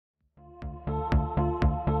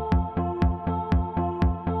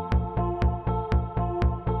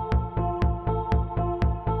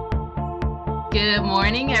Good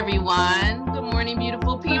morning, everyone. Good morning,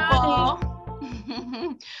 beautiful people.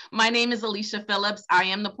 My name is Alicia Phillips. I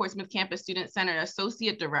am the Portsmouth Campus Student Center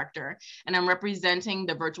Associate Director, and I'm representing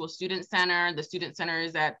the Virtual Student Center, the student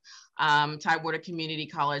centers at Tidewater Community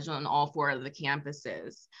College on all 4 of the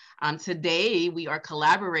campuses. Today, we are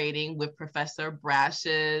collaborating with Professor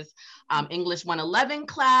Brash's English 111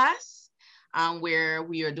 class, where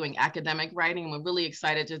we are doing academic writing. We're really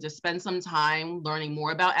excited to just spend some time learning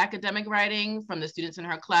more about academic writing from the students in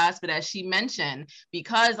her class. But as she mentioned,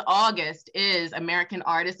 because August is American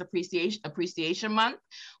Artist Appreciation Month,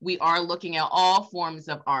 we are looking at all forms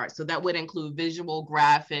of art. So that would include visual,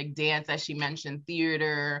 graphic, dance, as she mentioned,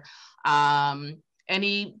 theater,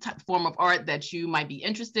 any form of art that you might be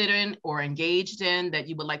interested in or engaged in that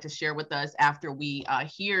you would like to share with us after we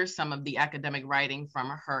hear some of the academic writing from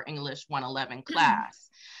her English 111 class.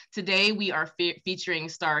 Today, we are featuring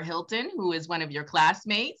Star Hilton, who is one of your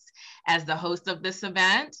classmates, as the host of this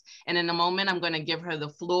event. And in a moment, I'm going to give her the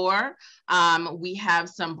floor. We have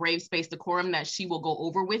some Brave Space Decorum that she will go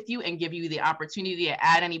over with you and give you the opportunity to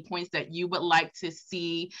add any points that you would like to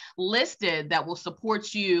see listed that will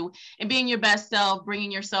support you in being your best self,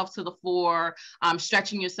 bringing yourself to the fore,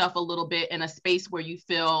 stretching yourself a little bit in a space where you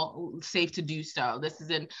feel safe to do so. This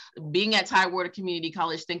is being at Tidewater Community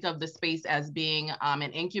College. Think of the space as being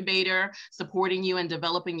an incubator, supporting you and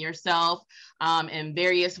developing yourself in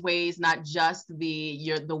various ways, not just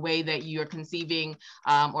the way that you're conceiving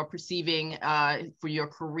or perceiving for your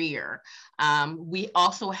career. We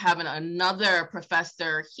also have another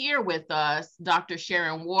professor here with us, Dr.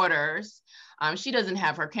 Sharon Waters. She doesn't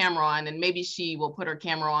have her camera on, and maybe she will put her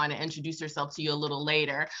camera on and introduce herself to you a little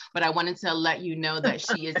later, but I wanted to let you know that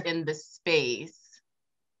she is in the space.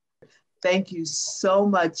 Thank you so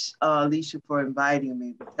much, Alicia, for inviting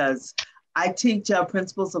me, because I teach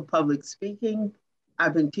principles of public speaking.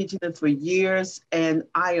 I've been teaching it for years, and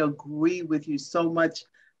I agree with you so much,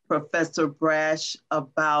 Professor Brash,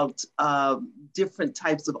 about different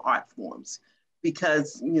types of art forms.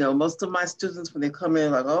 Because, you know, most of my students, when they come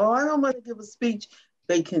in, like, oh, I don't want to give a speech,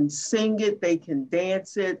 they can sing it, they can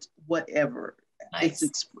dance it, whatever. Nice.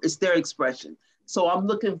 It's their expression. So I'm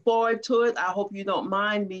looking forward to it. I hope you don't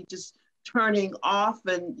mind me just turning off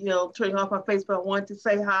my face, but I wanted to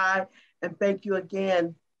say hi and thank you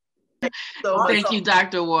again. So thank you,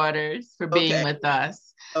 Dr. Waters, for being with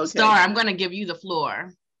us. Okay. Star, I'm going to give you the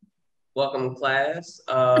floor. Welcome, class.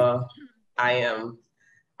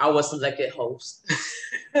 I was selected host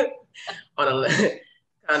on a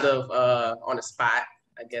kind of on the spot,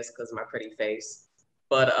 I guess, because of my pretty face.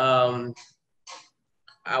 But I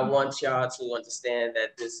want y'all to understand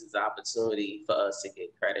that this is an opportunity for us to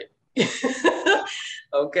get credit.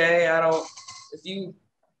 Okay,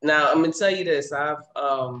 now I'm gonna tell you this. I've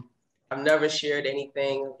never shared any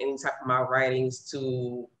type of my writings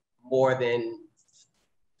to more than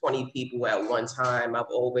 20 people at one time. I've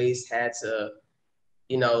always had to,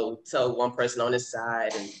 tell one person on this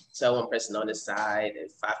side and tell one person on this side.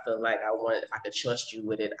 If I feel like if I could trust you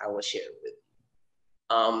with it, I will share it with you.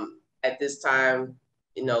 At this time,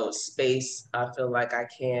 space, I feel like I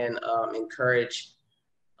can encourage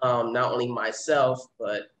not only myself,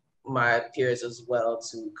 but my peers as well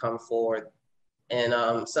to come forward and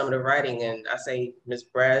some of the writing. And I say Ms.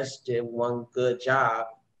 Brash did one good job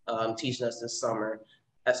teaching us this summer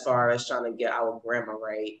as far as trying to get our grammar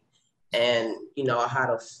right and, how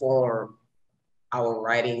to form our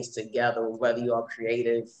writings together, whether you are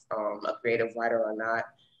creative, a creative writer or not.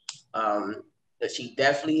 But she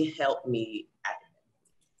definitely helped me.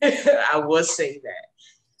 I will say that.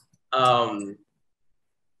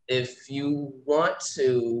 If you want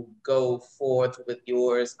to go forth with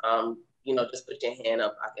yours, just put your hand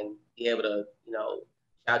up. I can be able to,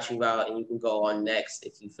 shout you out, and you can go on next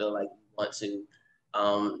if you feel like you want to.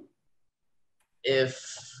 If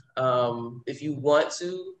you want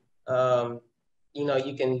to,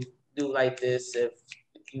 you can do like this if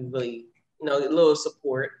you really, a little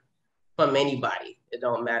support from anybody. It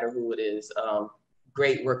don't matter who it is.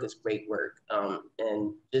 Great work is great work,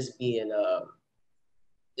 and just being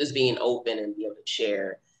open and be able to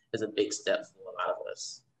share is a big step for a lot of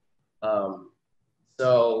us.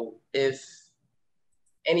 So if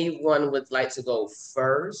anyone would like to go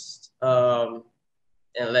first, and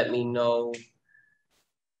let me know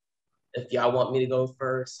if y'all want me to go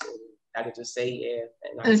first. I could just say yeah.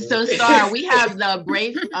 And so, Star, we have the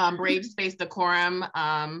Brave Space Decorum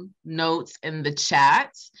notes in the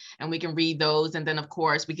chat, and we can read those. And then, of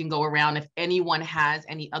course, we can go around if anyone has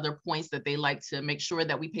any other points that they like to make sure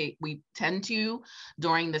that we tend to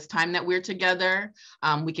during this time that we're together.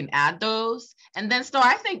 We can add those. And then, Star,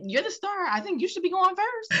 I think you're the star. I think you should be going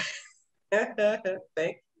first.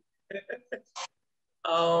 Thank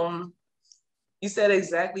you. You said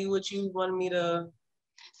exactly what you wanted me to.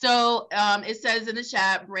 So it says in the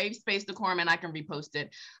chat, brave space decorum, and I can repost it.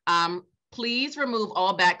 Please remove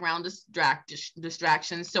all background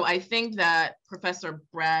distractions. So I think that Professor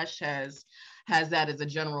Brash has that as a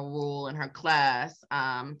general rule in her class,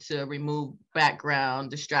 to remove background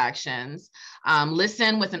distractions.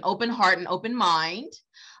 Listen with an open heart and open mind.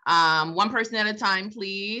 One person at a time,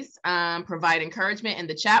 please. Provide encouragement in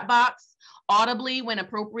the chat box. Audibly when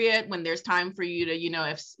appropriate, when there's time for you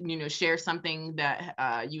to, share something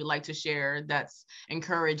that you would like to share that's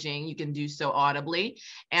encouraging, you can do so audibly.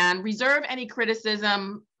 And reserve any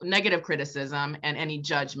criticism, negative criticism, and any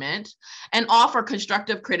judgment, and offer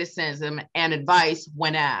constructive criticism and advice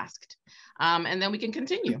when asked. And then we can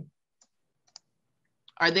continue.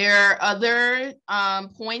 Are there other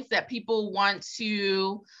points that people want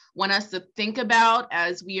us to think about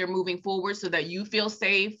as we are moving forward so that you feel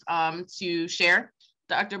safe to share,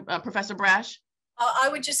 Professor Brash? I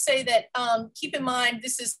would just say that keep in mind,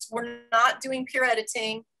 we're not doing peer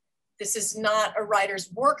editing. This is not a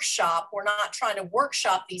writer's workshop. We're not trying to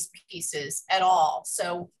workshop these pieces at all.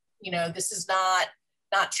 So, this is not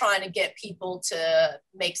trying to get people to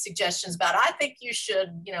make suggestions about, I think you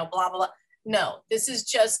should, blah, blah, blah. No, this is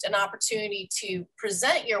just an opportunity to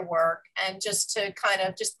present your work and just to kind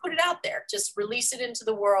of just put it out there, just release it into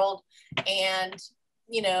the world, and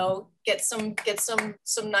get some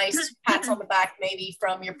nice pats on the back maybe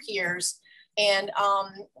from your peers. And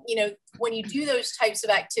when you do those types of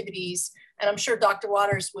activities, and I'm sure Dr.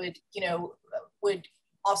 Waters would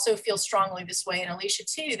also feel strongly this way, and Alicia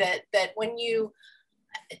too, that when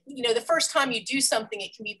the first time you do something,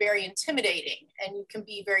 it can be very intimidating and you can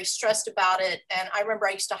be very stressed about it. And I remember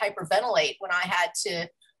I used to hyperventilate when I had to,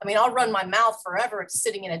 I'll run my mouth forever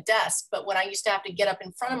sitting in a desk, but when I used to have to get up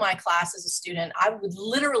in front of my class as a student, I would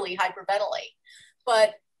literally hyperventilate.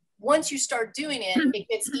 But once you start doing it, it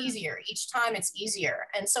gets easier. Each time it's easier.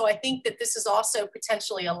 And so I think that this is also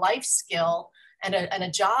potentially a life skill and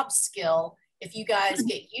a job skill. If you guys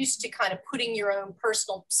get used to kind of putting your own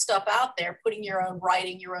personal stuff out there, putting your own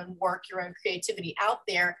writing, your own work, your own creativity out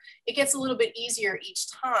there, it gets a little bit easier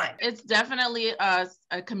each time. It's definitely a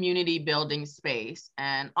community building space.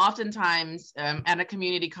 And oftentimes at a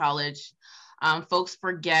community college, folks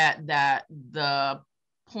forget that the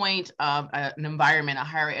point of an environment, a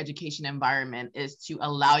higher education environment, is to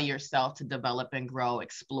allow yourself to develop and grow,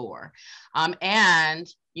 explore,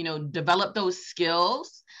 and develop those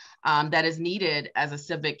skills that is needed as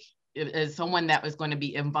as someone that is going to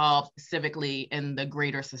be involved civically in the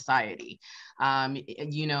greater society.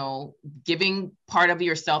 Giving part of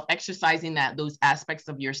yourself, exercising those aspects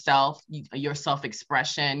of yourself, your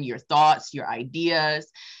self-expression, your thoughts, your ideas,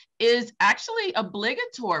 is actually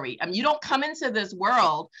obligatory. You don't come into this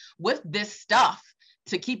world with this stuff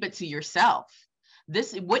to keep it to yourself.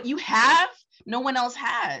 What you have, no one else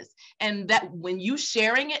has. And that when you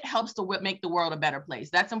sharing it helps to make the world a better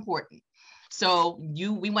place. That's important. So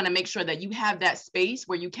we want to make sure that you have that space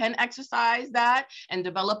where you can exercise that and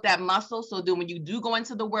develop that muscle. So then when you do go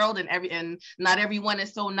into the world and not everyone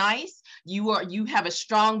is so nice, you have a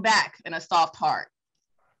strong back and a soft heart.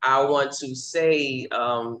 I want to say,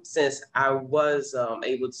 since I was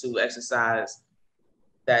able to exercise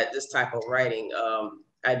this type of writing,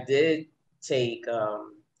 I did take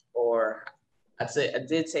I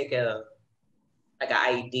did take an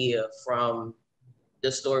idea from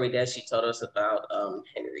the story that she told us about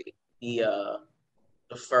Henry, the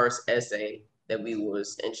first essay that we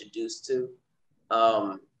was introduced to.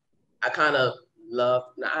 I kind of I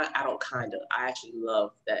actually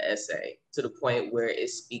love that essay to the point where it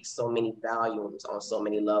speaks so many volumes on so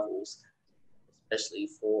many levels, especially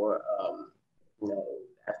for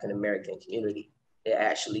African-American community. It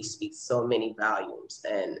actually speaks so many volumes,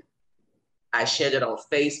 and I shared it on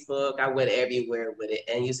Facebook. I went everywhere with it.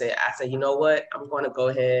 And I said, you know what? I'm going to go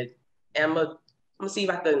ahead and I'm going to see if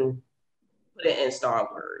I can put it in Star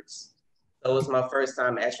Words. So it was my first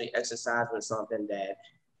time actually exercising something that,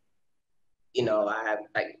 I have,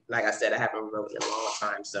 like I said, I haven't wrote in a long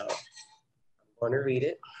time. So I'm going to read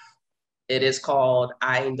it. It is called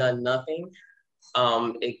I Ain't Done Nothing.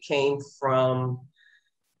 It came from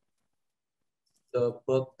the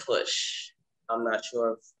book Push. I'm not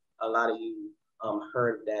sure if a lot of you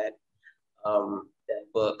heard that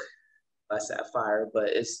book by Sapphire, but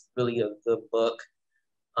it's really a good book.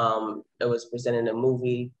 It was presented in a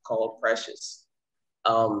movie called Precious.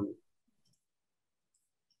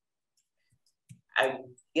 I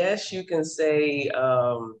guess you can say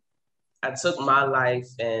I took my life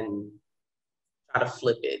and try to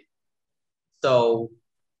flip it. So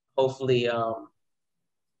hopefully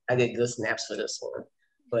I get good snaps for this one.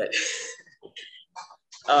 But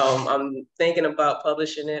I'm thinking about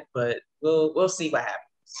publishing it, but we'll see what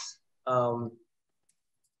happens.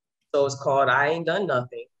 So it's called I Ain't Done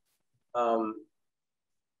Nothing.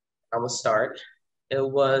 I will start. It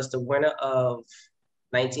was the winter of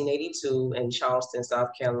 1982 in Charleston, South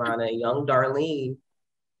Carolina. Young Darlene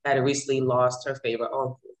had recently lost her favorite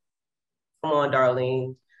uncle. Come on,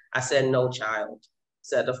 Darlene. I said, no, child,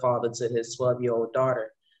 said the father to his 12-year-old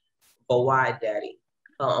daughter. But why, Daddy?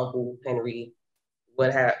 Her Uncle Henry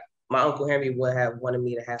would have, my Uncle Henry would have wanted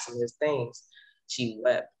me to have some of his things. She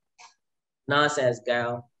wept. Nonsense,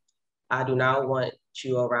 gal. I do not want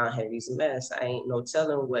you around Henry's mess. I ain't no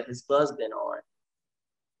telling what his blood's been on.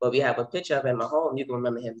 But we have a picture of him at home. You can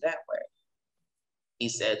remember him that way, he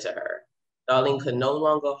said to her. Darlene could no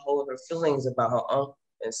longer hold her feelings about her uncle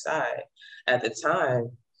inside. At the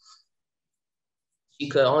time, she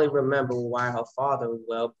could only remember why her father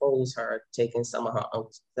would oppose her taking some of her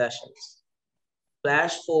uncle's possessions.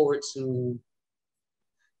 Flash forward to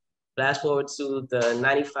the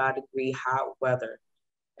 95-degree hot weather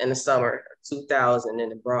in the summer of 2000 in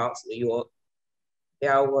the Bronx, New York.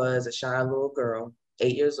 There was a shy little girl,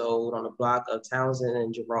 8 years old, on the block of Townsend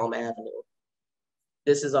and Jerome Avenue.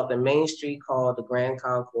 This is up the main street called the Grand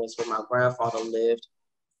Concourse where my grandfather lived.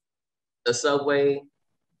 The subway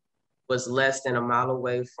was less than a mile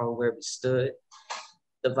away from where we stood.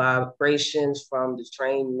 The vibrations from the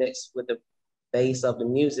train mixed with the bass of the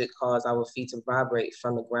music caused our feet to vibrate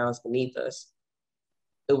from the grounds beneath us.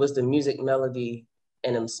 It was the music melody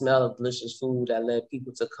and the smell of delicious food that led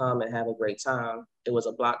people to come and have a great time. It was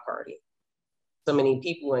a block party. So many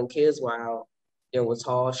people and kids were out. There were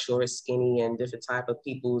tall, short, skinny, and different type of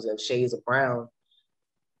peoples and shades of brown.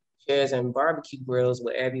 Chairs and barbecue grills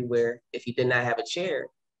were everywhere. If you did not have a chair,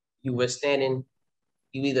 you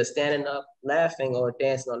either standing up, laughing, or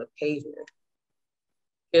dancing on the pavement.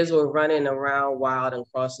 Kids were running around wild and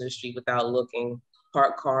crossing the street without looking.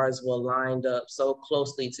 Parked cars were lined up so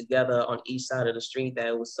closely together on each side of the street that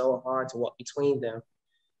it was so hard to walk between them.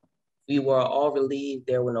 We were all relieved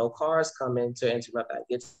there were no cars coming to interrupt our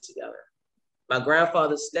get-together. My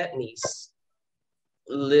grandfather's stepniece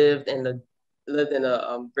lived in a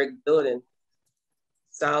brick building,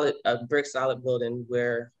 a brick solid building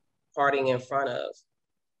where partying in front of.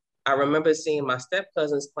 I remember seeing my step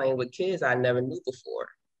cousins playing with kids I never knew before.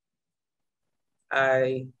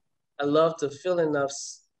 I loved the feeling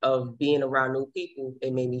of being around new people.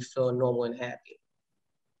 It made me feel normal and happy.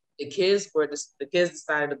 The kids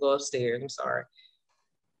decided to go upstairs, to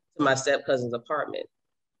my step cousin's apartment.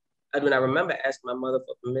 I do not remember asking my mother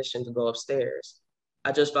for permission to go upstairs.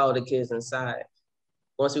 I just followed the kids inside.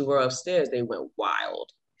 Once we were upstairs, they went wild.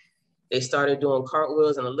 They started doing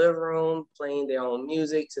cartwheels in the living room, playing their own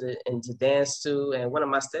music to dance to. And one of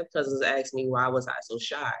my step cousins asked me why was I so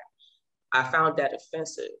shy. I found that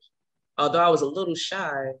offensive. Although I was a little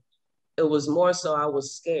shy, it was more so I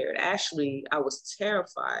was scared. Actually, I was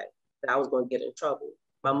terrified that I was going to get in trouble.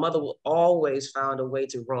 My mother would always find a way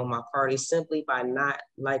to ruin my party simply by not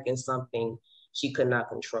liking something she could not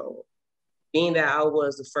control. Being that I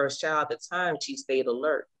was the first child at the time, she stayed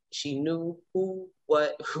alert. She knew who,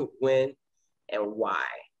 what, when, and why.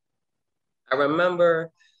 I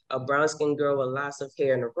remember a brown-skinned girl with lots of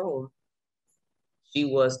hair in the room. She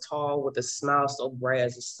was tall with a smile so bright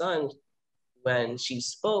as the sun. When she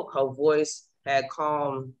spoke, her voice had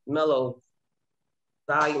calm, mellow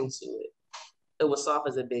volume to it. It was soft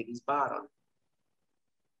as a baby's bottom.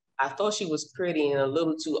 I thought she was pretty and a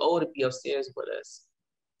little too old to be upstairs with us.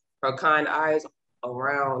 Her kind eyes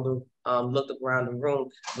looked around the room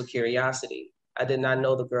with curiosity. I did not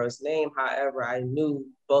know the girl's name. However, I knew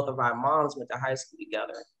both of our moms went to high school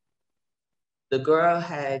together. The girl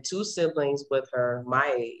had 2 siblings with her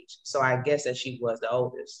my age, so I guess that she was the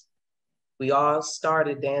oldest. We all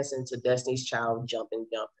started dancing to Destiny's Child, Jumpin',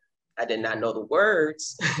 Jumpin'. I did not know the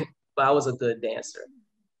words, but I was a good dancer.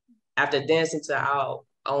 After dancing to our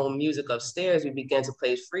own music upstairs, we began to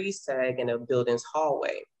play freeze tag in the building's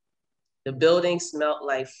hallway. The building smelled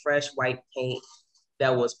like fresh white paint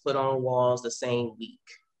that was put on walls the same week.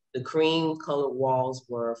 The cream colored walls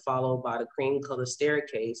were followed by the cream colored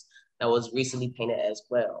staircase that was recently painted as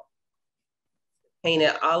well.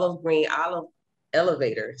 Painted olive green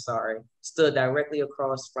elevator stood directly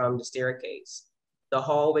across from the staircase. The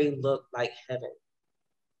hallway looked like heaven.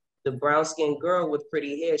 The brown-skinned girl with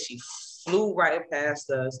pretty hair, she flew right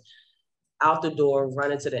past us, out the door,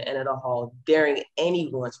 running to the end of the hall, daring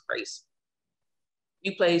anyone's praise.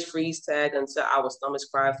 We played freeze tag until our stomachs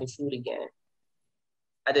cried for food again.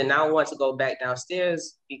 I did not want to go back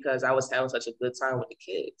downstairs because I was having such a good time with the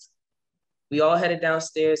kids. We all headed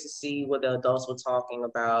downstairs to see what the adults were talking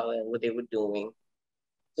about and what they were doing.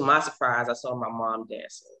 To my surprise, I saw my mom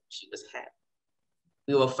dancing. She was happy.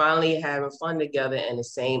 We were finally having fun together in the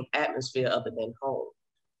same atmosphere other than home.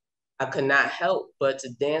 I could not help but to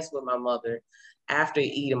dance with my mother after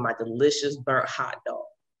eating my delicious burnt hot dog.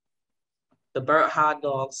 The burnt hot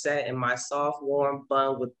dog sat in my soft, warm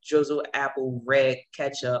bun with drizzled apple red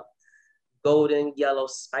ketchup, golden yellow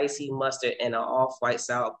spicy mustard, and an off-white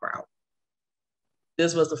sauerkraut.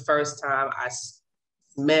 This was the first time I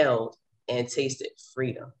smelled and tasted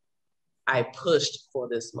freedom. I pushed for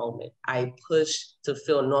this moment. I pushed to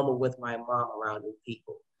feel normal with my mom around new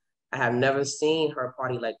people. I have never seen her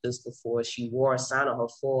party like this before. She wore a sign on her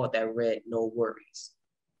forehead that read, "No worries."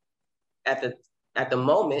 At the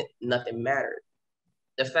moment, nothing mattered.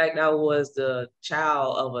 The fact that I was the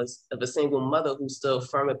child of a single mother who stood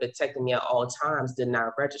firm and protected me at all times did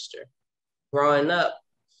not register. Growing up,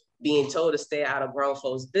 being told to stay out of grown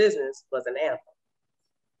folks' business was an anthem.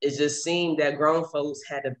 It just seemed that grown folks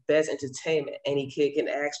had the best entertainment any kid can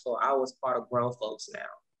ask for. I was part of grown folks now.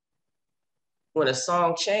 When a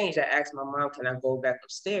song changed, I asked my mom, "Can I go back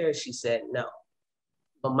upstairs?" She said no.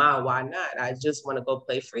 "But Mom, why not? I just want to go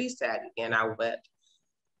play freeze tag again." I wept.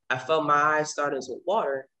 I felt my eyes starting to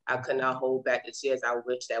water. I could not hold back the tears I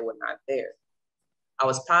wished that were not there. I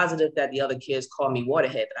was positive that the other kids called me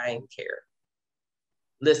waterhead, but I didn't care.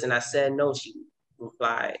 "Listen, I said no," she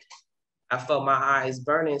replied. I felt my eyes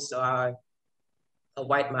burning, so I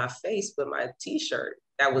wiped my face with my t-shirt.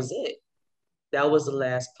 That was it. That was the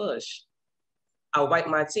last push. I wiped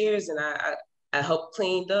my tears and I helped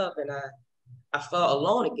cleaned up and I felt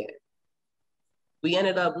alone again. We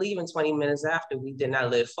ended up leaving 20 minutes after. We did not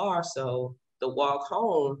live far, so the walk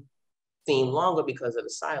home seemed longer because of the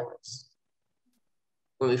silence.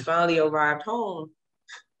 When we finally arrived home,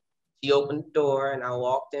 she opened the door and I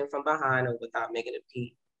walked in from behind her without making a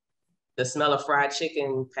peep. The smell of fried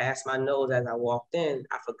chicken passed my nose as I walked in.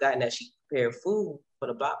 I forgot that she prepared food for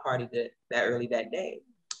the block party that early that day.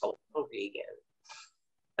 I was hungry again.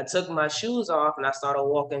 I took my shoes off and I started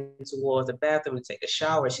walking towards the bathroom to take a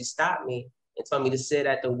shower. She stopped me and told me to sit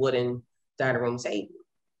at the wooden dining room table.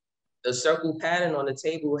 The circle pattern on the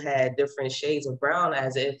table had different shades of brown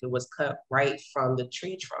as if it was cut right from the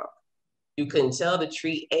tree trunk. You couldn't tell the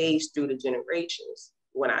tree aged through the generations.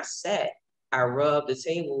 When I sat, I rubbed the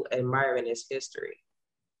table, admiring its history.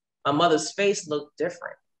 My mother's face looked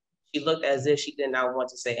different. She looked as if she did not want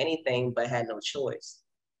to say anything, but had no choice.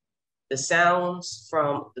 The sounds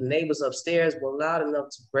from the neighbors upstairs were loud enough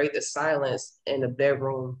to break the silence in the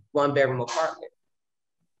one-bedroom apartment.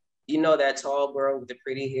 "You know that tall girl with the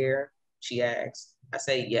pretty hair?" she asked. I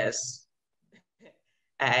said, "Yes."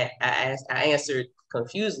 I answered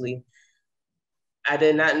confusedly. I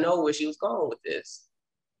did not know where she was going with this.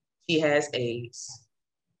 "She has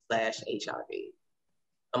AIDS/HIV,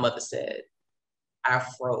 my mother said. I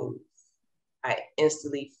froze. I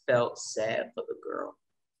instantly felt sad for the girl.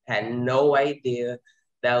 I had no idea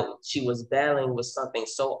that she was battling with something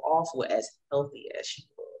so awful as healthy as she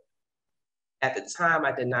was. At the time,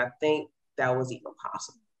 I did not think that was even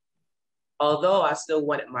possible. Although I still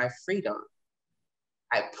wanted my freedom,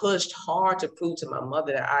 I pushed hard to prove to my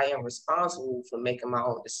mother that I am responsible for making my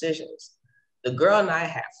own decisions. The girl and I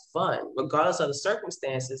had fun. Regardless of the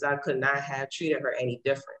circumstances, I could not have treated her any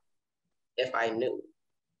different if I knew.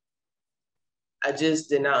 I just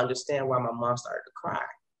did not understand why my mom started to cry.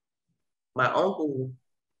 My uncle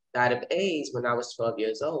died of AIDS when I was 12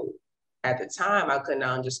 years old. At the time, I could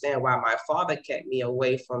not understand why my father kept me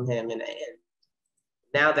away from him in the end.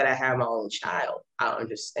 Now that I have my own child, I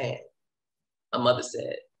understand. My mother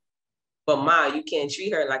said, "But Ma, you can't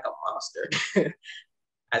treat her like a monster."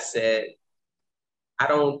 I said, "I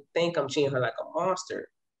don't think I'm treating her like a monster.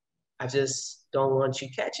 I just don't want you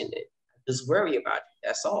catching it. I just worry about you,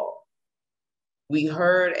 that's all." We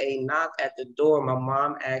heard a knock at the door. My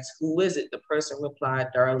mom asked, "Who is it?" The person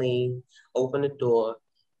replied, "Darlene, open the door.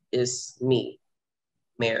 It's me,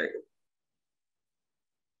 Mary."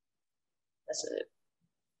 That's it.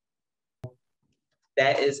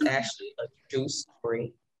 That is actually a true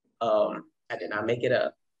story. I did not make it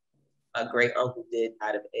up. My great uncle did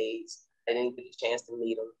die of AIDS. I didn't get a chance to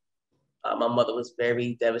meet him. My mother was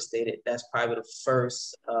very devastated. That's probably the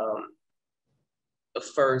first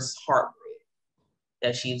heartbreak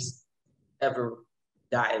that she's ever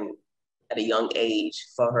gotten at a young age,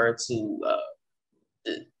 for her to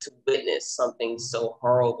witness something so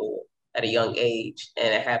horrible at a young age,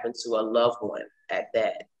 and it happened to a loved one at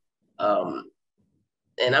that.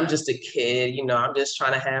 And I'm just a kid, I'm just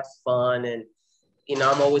trying to have fun and, You know,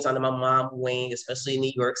 I'm always under my mom's wing, especially in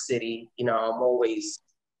New York City. You know, I'm always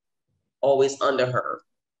under her.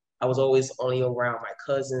 I was always only around my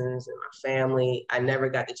cousins and my family. I never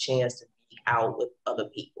got the chance to be out with other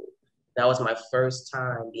people. That was my first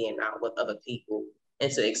time being out with other people. And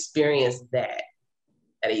to experience that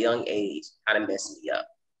at a young age kind of messed me up.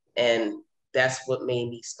 And that's what made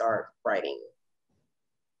me start writing.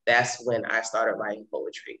 That's when I started writing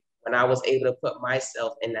poetry. When I was able to put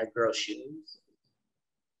myself in that girl's shoes,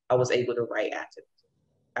 I was able to write after.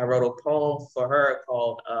 I wrote a poem for her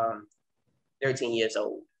called 13 Years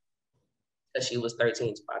Old. She was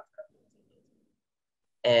 13 to about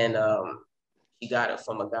 13. And she got it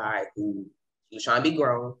from a guy who he was trying to be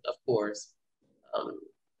grown, of course.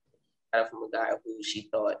 Got it from a guy who she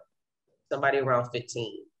thought somebody around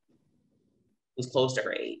 15 who's close to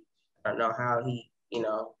her age. I don't know how he, you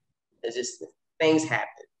know, it's just things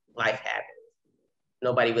happen, life happens.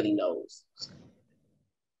 Nobody really knows.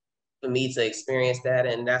 For me to experience that,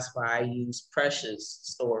 and that's why I use Precious'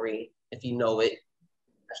 story, if you know it,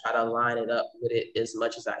 I try to line it up with it as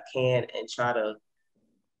much as I can and try to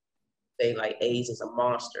say like AIDS is a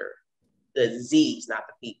monster, the disease, not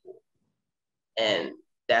the people. And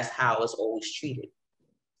that's how it's always treated.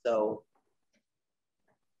 So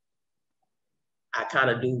I kind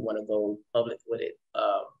of do want to go public with it,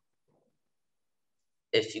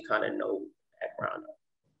 if you kind of know the background of it.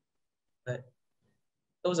 But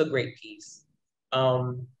it was a great piece.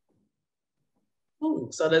 So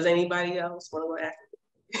does anybody else want to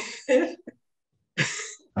go after?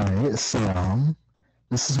 All right, so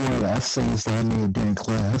this is one of the essays that I made during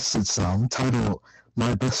class. It's titled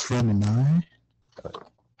 "My Best Friend and I."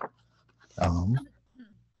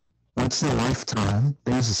 Once in a lifetime,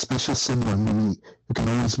 there's a special someone we meet who can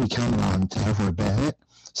always be counted on to have our back,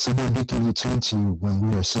 someone who can return to when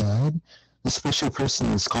we are sad. The special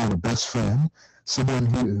person is called a best friend, someone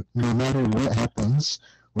who, no matter what happens,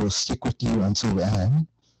 will stick with you until the end.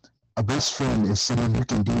 A best friend is someone who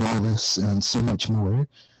can do all this and so much more,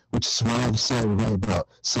 which is why I decided to write about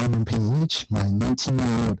Simon Page, my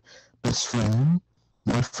 19-year-old best friend.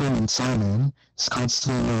 My friend Simon is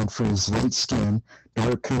constantly known for his light skin,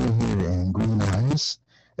 dark curly hair, and green eyes.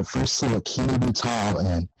 At first look, he may be tall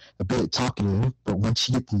and a bit talkative, but once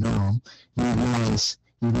you get to know him, you realize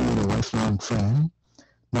you need a lifelong friend.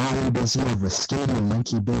 Not only does he have a skinny and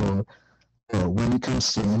lanky build, but when it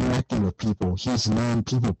comes to interacting with people, he's a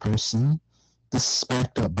non-people person. This is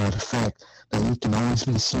backed up by the fact that he can always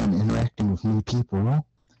be seen interacting with new people.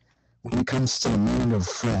 When it comes to the meaning of a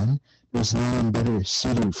friend, there's no one better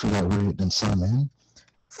suited for that word than Simon.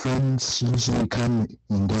 Friends usually come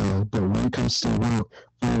and go, but when it comes to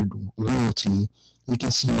word loyalty, you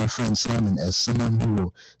can see my friend Simon as someone who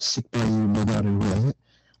will stick by you no matter what.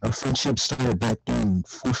 Our friendship started back in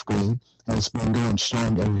 4th grade and has been going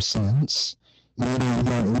strong ever since. Even though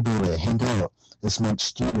we aren't able to hang out as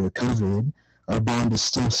much due to COVID, our bond is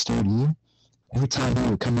still sturdy. Every time he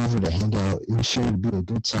would come over to hang out, it was sure to be a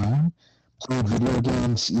good time. Playing video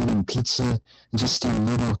games, eating pizza, and just doing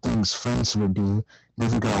little things friends would do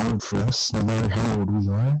never got old for us, no matter how old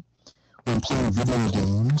we are. When playing video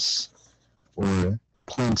games or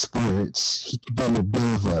playing sports, he could be a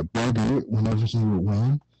bit of a braggart whenever he would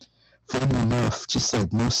win. Funny enough, just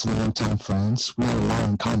like most longtime friends, we had a lot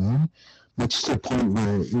in common, much to the point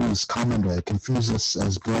where it was common to confuse us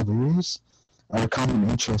as brothers. Our common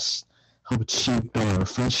interests helped shape our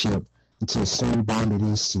friendship into the sturdy bond it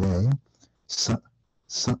is today. Some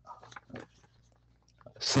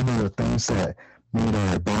of the things that made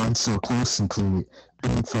our bond so close include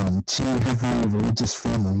being from 2 heavily religious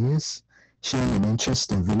families, sharing an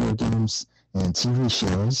interest in video games and TV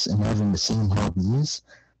shows, and having the same hobbies.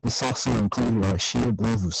 This also included our shared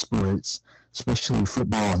love of sports, especially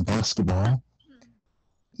football and basketball.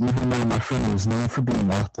 Even though my friend was known for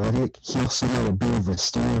being athletic, he also had a bit of a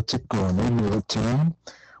stereotypical nerdy look to him.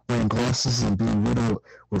 Wearing glasses and being riddled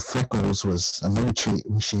with freckles was another trait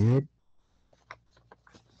we shared.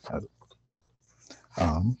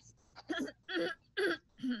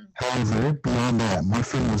 However, beyond that, my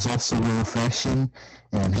friend was also well-fashioned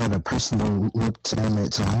and had a personal look to him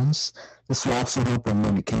at times. This would also help him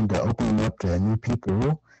when it came to opening up to new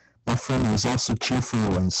people. My friend was also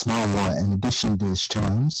cheerful and smiled a lot in addition to his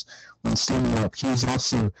charms. When standing up, he was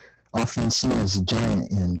also often seen as a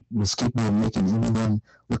giant and was capable of making anyone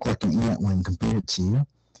look like an ant when compared to you.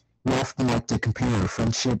 We often like to compare our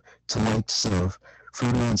friendship to likes of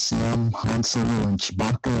Frodo and Sam, Han Solo and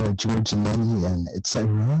Chewbacca, George and Lenny, and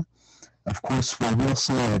etc. Of course, while we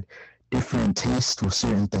also had different tastes with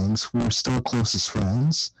certain things, we were still close as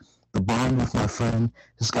friends. The bond with my friend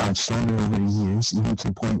has gotten stronger over the years, even to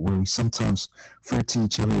the point where we sometimes refer to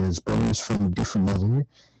each other as brothers from a different mother.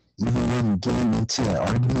 Even when getting into an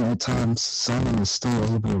argument at times, Simon is still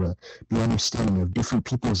able to be understanding of different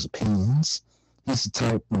people's opinions. He's the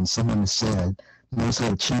type, when someone is sad, knows how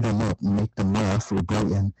to cheer them up and make them laugh or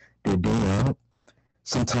brighten their day up,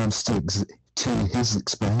 sometimes to his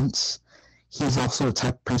expense. He's also the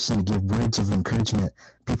type of person to give words of encouragement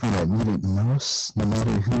to people that need it most, no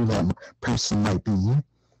matter who that person might be. Even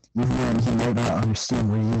when he might not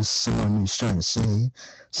understand what he is someone is trying to say,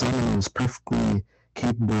 Simon is perfectly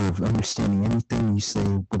capable of understanding anything you say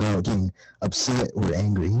without getting upset or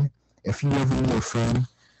angry. If you ever meet a friend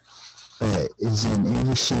that is in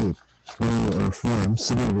any shape, way, or form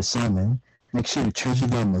similar to Simon, make sure to treasure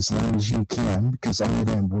them as long as you can, because only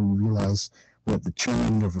then will you realize what the true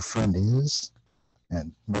meaning of a friend is.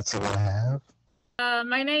 And that's all I have.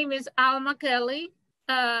 My name is Alma Kelly.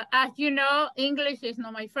 As you know, English is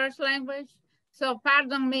not my first language, so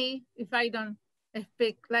pardon me if I don't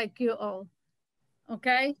speak like you all,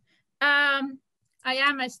 okay? I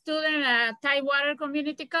am a student at Tidewater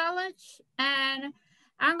Community College, and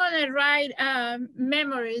I'm gonna write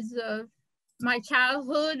memories of my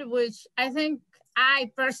childhood, which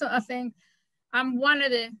I personally think I'm one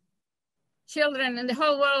of the children in the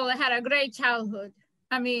whole world that had a great childhood.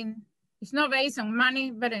 I mean, it's not based on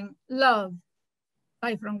money, but in love,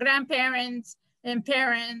 like from grandparents and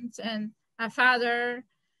parents and a father.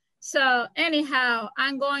 So anyhow,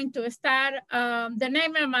 I'm going to start. The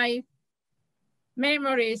name of my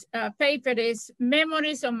memories paper is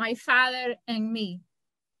Memories of My Father and Me.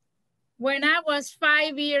 When I was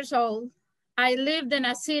 5 years old, I lived in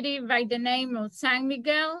a city by the name of San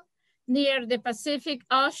Miguel, near the Pacific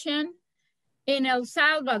Ocean in El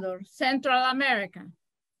Salvador, Central America.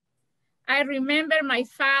 I remember my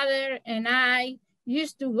father and I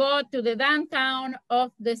used to go to the downtown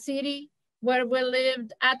of the city where we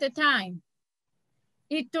lived at the time.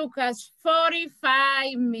 It took us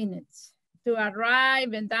 45 minutes to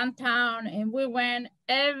arrive in downtown, and we went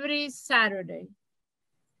every Saturday.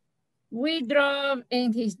 We drove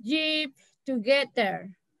in his Jeep to get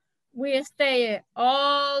there. We stayed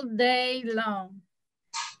all day long,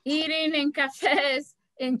 eating in cafes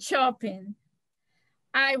and shopping.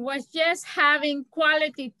 I was just having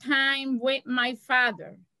quality time with my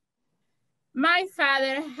father. My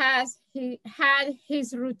father had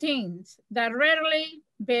his routines that rarely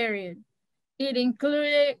varied. It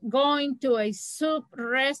included going to a soup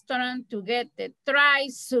restaurant to get the dry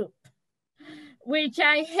soup, which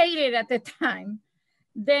I hated at the time.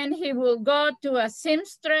 Then he will go to a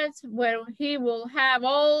seamstress where he will have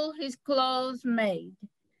all his clothes made.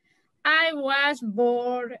 I was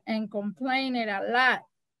bored and complaining a lot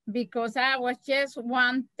because I was just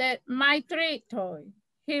wanted my treat toy.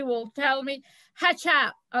 He will tell me, "Hatch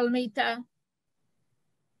up, Almita."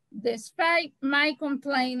 Despite my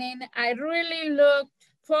complaining, I really looked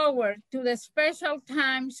forward to the special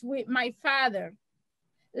times with my father.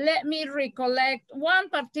 Let me recollect one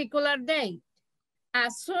particular day.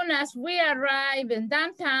 As soon as we arrived in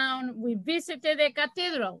downtown, we visited the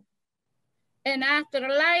cathedral. And after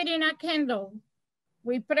lighting a candle,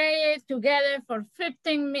 we prayed together for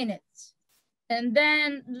 15 minutes and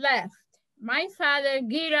then left. My father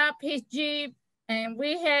geared up his Jeep and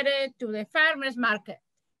we headed to the farmer's market,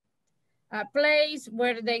 a place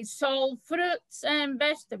where they sold fruits and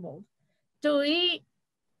vegetables, to eat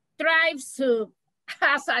tripe soup.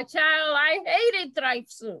 As a child, I hated tripe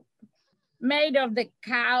soup, made of the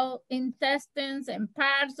cow intestines and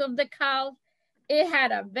parts of the cow. It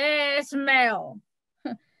had a bad smell.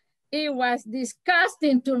 It was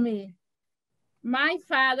disgusting to me. My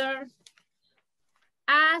father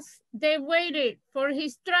asked they waited for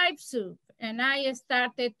his tripe soup, and I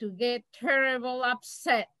started to get terrible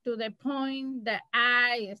upset to the point that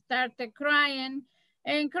I started crying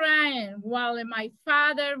and crying while my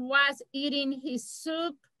father was eating his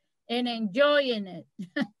soup and enjoying it.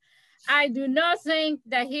 I do not think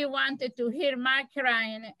that he wanted to hear my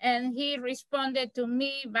crying, and he responded to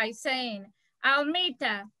me by saying,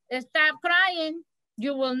 "Almita, stop crying.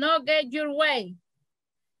 You will not get your way."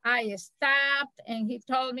 I stopped and he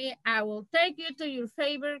told me, "I will take you to your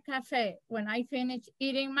favorite cafe when I finish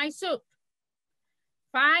eating my soup."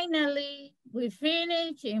 Finally, we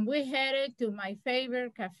finished and we headed to my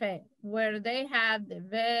favorite cafe where they have the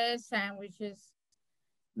best sandwiches,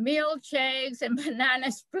 milkshakes, and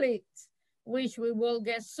banana splits, which we will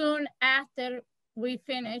get soon after we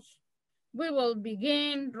finish. We will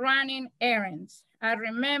begin running errands. I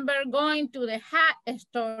remember going to the hat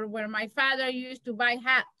store where my father used to buy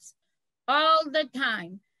hats all the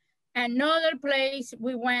time. Another place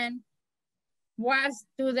we went was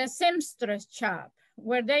to the seamstress shop,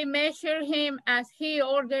 where they measured him as he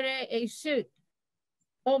ordered a suit.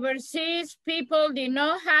 Overseas, people did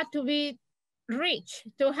not have to be rich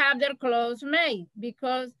to have their clothes made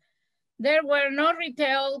because there were no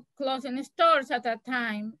retail clothing stores at that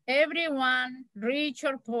time. Everyone, rich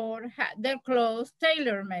or poor, had their clothes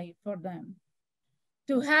tailor-made for them.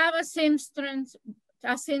 To have a seamstress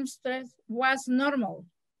was normal.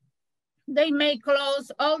 They made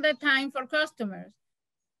clothes all the time for customers.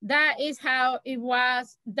 That is how it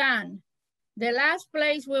was done. The last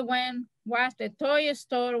place we went was the toy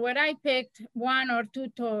store where I picked one or two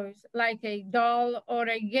toys, like a doll or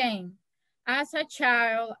a game. As a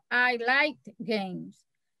child, I liked games.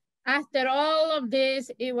 After all of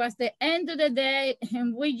this, it was the end of the day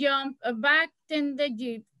and we jumped back in the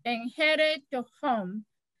Jeep and headed to home.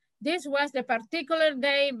 This was the particular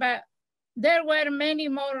day, but there were many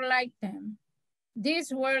more like them.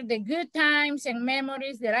 These were the good times and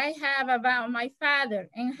memories that I have about my father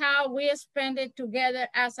and how we spent it together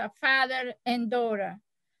as a father and daughter.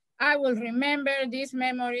 I will remember these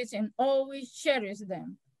memories and always cherish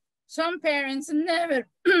them. Some parents never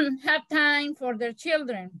have time for their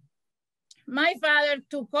children. My father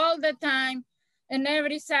took all the time and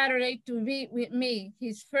every Saturday to be with me,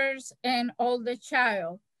 his first and oldest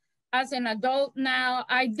child. As an adult now,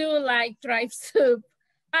 I do like tripe soup.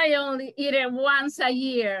 I only eat it once a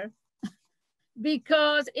year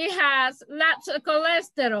because it has lots of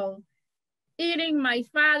cholesterol. Eating my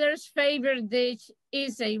father's favorite dish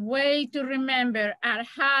is a way to remember our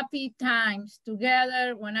happy times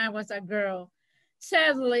together when I was a girl.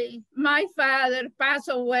 Sadly, my father passed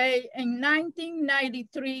away in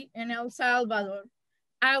 1993 in El Salvador.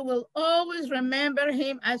 I will always remember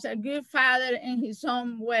him as a good father in his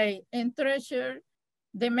own way and treasure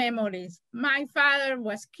the memories. My father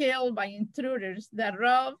was killed by intruders that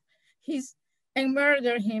robbed his and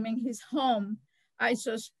murdered him in his home. I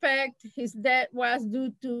suspect his death was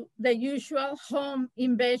due to the usual home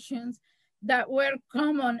invasions that were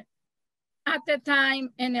common at the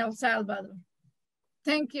time in El Salvador.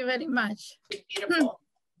 Thank you very much. Beautiful.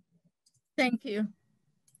 Thank you.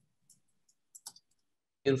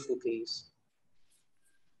 Beautiful piece.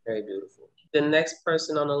 Very beautiful. The next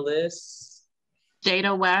person on the list.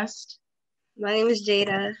 Jada West. My name is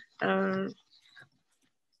Jada.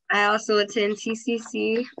 I also attend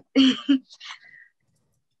TCC.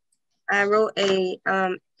 I wrote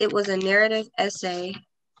it was a narrative essay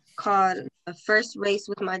called The First Race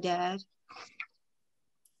with My Dad.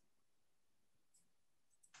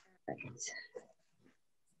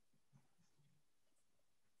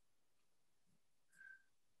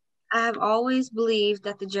 I have always believed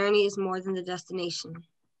that the journey is more than the destination.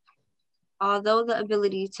 Although the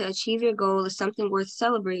ability to achieve your goal is something worth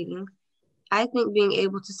celebrating, I think being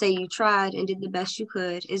able to say you tried and did the best you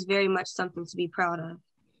could is very much something to be proud of.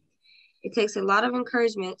 It takes a lot of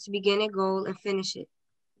encouragement to begin a goal and finish it.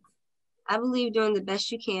 I believe doing the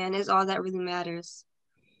best you can is all that really matters.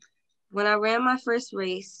 When I ran my first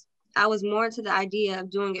race, I was more into the idea of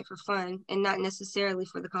doing it for fun and not necessarily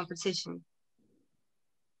for the competition.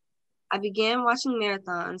 I began watching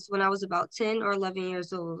marathons when I was about 10 or 11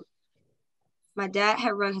 years old. My dad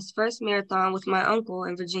had run his first marathon with my uncle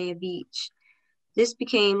in Virginia Beach. This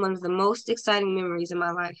became one of the most exciting memories in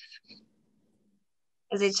my life.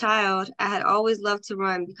 As a child, I had always loved to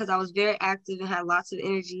run because I was very active and had lots of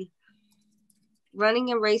energy.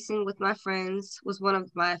 Running and racing with my friends was one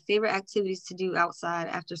of my favorite activities to do outside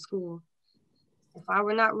after school. If I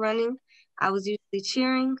were not running, I was usually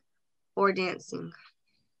cheering or dancing.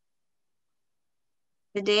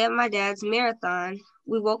 The day of my dad's marathon,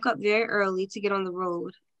 we woke up very early to get on the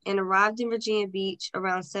road and arrived in Virginia Beach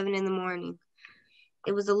around 7 in the morning.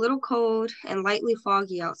 It was a little cold and lightly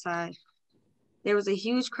foggy outside. There was a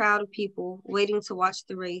huge crowd of people waiting to watch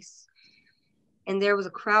the race, and there was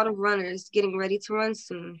a crowd of runners getting ready to run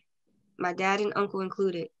soon, my dad and uncle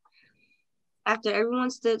included. After everyone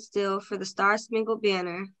stood still for the Star-Spangled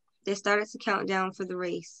Banner, they started to count down for the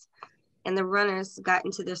race, and the runners got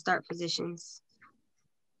into their start positions.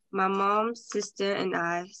 My mom, sister, and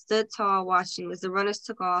I stood tall watching as the runners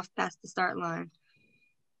took off past the start line,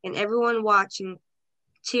 and everyone watching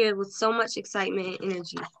cheered with so much excitement and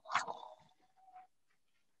energy.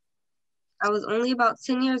 I was only about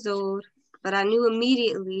 10 years old, but I knew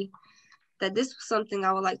immediately that this was something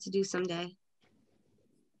I would like to do someday.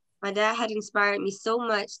 My dad had inspired me so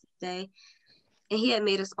much today, and he had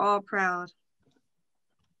made us all proud.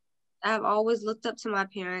 I have always looked up to my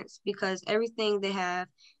parents because everything they have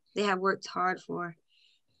worked hard for,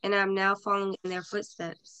 and I'm now following in their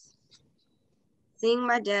footsteps. Seeing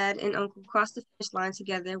my dad and uncle cross the finish line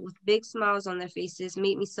together with big smiles on their faces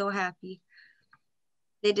made me so happy.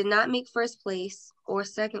 They did not make first place or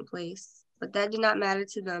second place, but that did not matter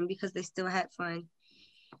to them because they still had fun.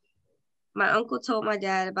 My uncle told my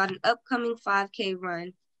dad about an upcoming 5K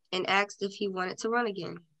run and asked if he wanted to run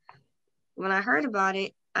again. When I heard about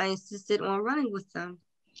it, I insisted on running with them.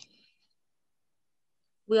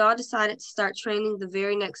 We all decided to start training the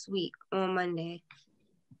very next week on Monday.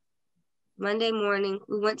 Monday morning,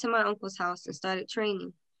 we went to my uncle's house and started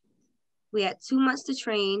training. We had 2 months to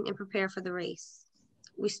train and prepare for the race.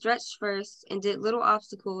 We stretched first and did little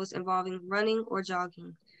obstacles involving running or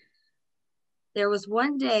jogging. There was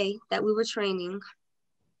one day that we were training,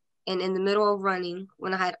 and in the middle of running,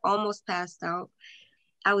 when I had almost passed out,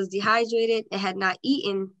 I was dehydrated and had not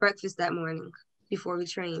eaten breakfast that morning before we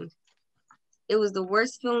trained. It was the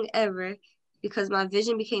worst feeling ever because my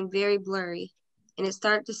vision became very blurry, and it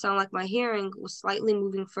started to sound like my hearing was slightly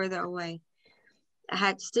moving further away. I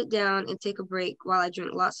had to sit down and take a break while I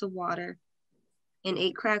drank lots of water and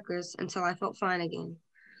ate crackers until I felt fine again.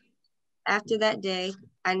 After that day,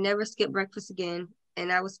 I never skipped breakfast again,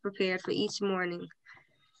 and I was prepared for each morning.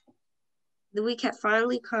 The week had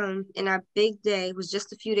finally come, and our big day was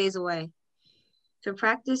just a few days away. To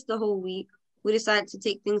practice the whole week, we decided to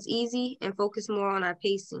take things easy and focus more on our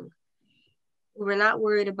pacing. We were not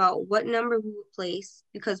worried about what number we would place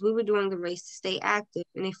because we were doing the race to stay active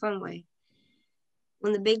in a fun way.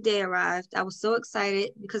 When the big day arrived, I was so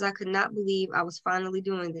excited because I could not believe I was finally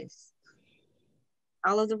doing this.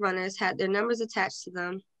 All of the runners had their numbers attached to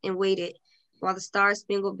them and waited while the Star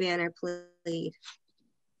Spangled Banner played.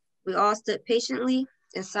 We all stood patiently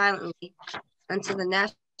and silently until the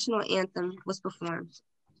national anthem was performed.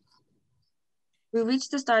 We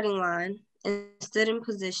reached the starting line and stood in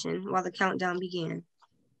position while the countdown began.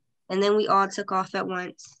 And then we all took off at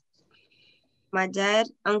once. My dad,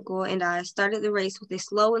 uncle, and I started the race with a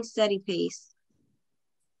slow and steady pace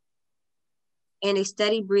and a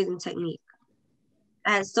steady breathing technique.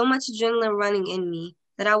 I had so much adrenaline running in me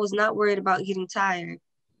that I was not worried about getting tired.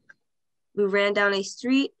 We ran down a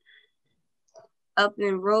street, up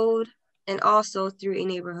a road, and also through a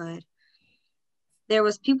neighborhood. There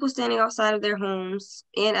was people standing outside of their homes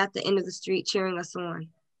and at the end of the street cheering us on.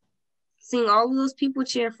 Seeing all of those people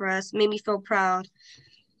cheer for us made me feel proud,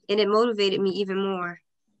 and it motivated me even more.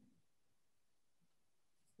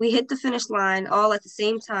 We hit the finish line all at the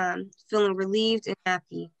same time, feeling relieved and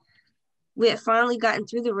happy. We had finally gotten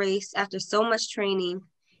through the race after so much training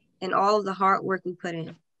and all of the hard work we put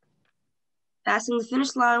in. Passing the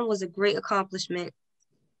finish line was a great accomplishment,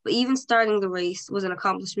 but even starting the race was an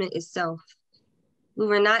accomplishment itself. We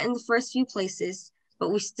were not in the first few places,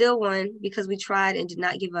 but we still won because we tried and did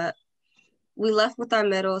not give up. We left with our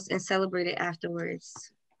medals and celebrated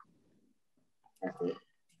afterwards. That's it.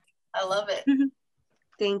 I love it.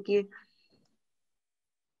 Thank you.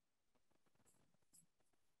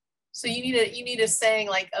 So you need a saying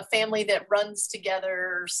like a family that runs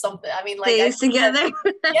together or something. I mean, like Stays together.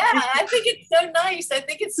 Yeah, I think it's so nice. I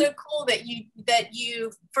think it's so cool that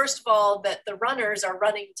you first of all that the runners are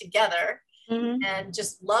running together and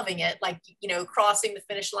just loving it, like crossing the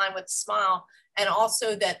finish line with a smile, and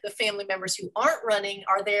also that the family members who aren't running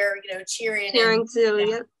are there, cheering too.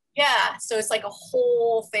 Yep. Yeah, so it's like a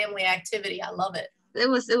whole family activity. I love it. It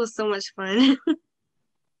was so much fun.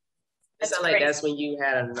 It sounds like that's when you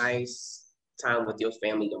had a nice time with your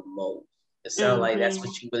family the most. It sounds like that's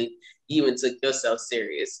what you really even took yourself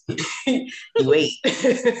serious. You ate.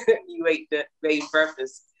 You ate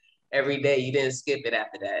breakfast every day. You didn't skip it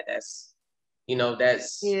after that. That's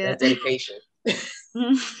that's dedication.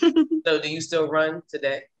 So do you still run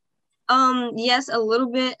today? Yes, a little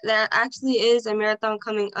bit. There actually is a marathon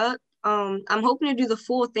coming up. I'm hoping to do the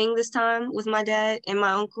full thing this time with my dad and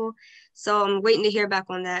my uncle. So I'm waiting to hear back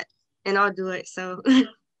on that, and I'll do it. So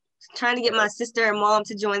trying to get my sister and mom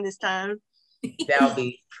to join this time. That would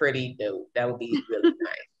be pretty dope. That would be really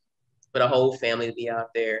nice. For the whole family to be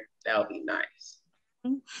out there, that would be nice.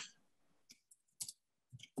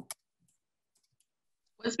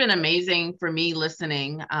 What's been amazing for me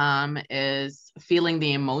listening is feeling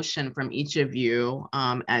the emotion from each of you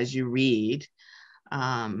as you read.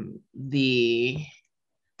 The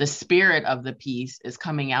spirit of the piece is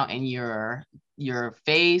coming out in your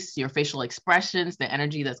face, your facial expressions, the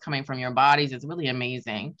energy that's coming from your bodies is really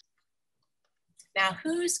amazing. Now,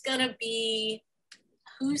 who's gonna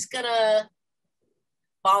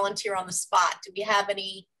volunteer on the spot? Do we have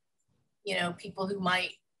any, people who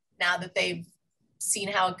might, now that they've seen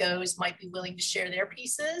how it goes, might be willing to share their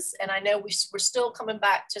pieces? And I know we're still coming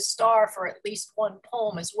back to Star for at least one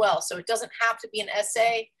poem as well. So it doesn't have to be an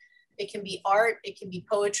essay, It can be art, it can be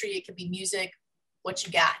poetry, it can be music. What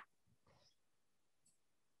you got?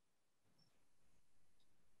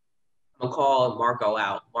 I'm gonna call Marco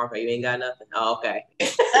out. Marco, you ain't got nothing? Oh, okay.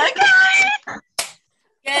 Okay.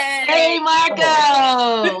 Yay. Hey, Marco.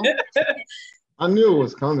 I knew it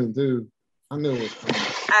was coming, dude. I knew it was coming.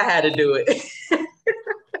 I had to do it.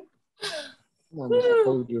 Come on, I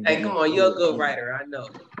told you Hey, come on, you're a good writer. I know.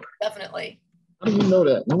 Definitely. How do you know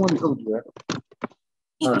that? No one told you that.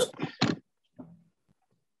 All right.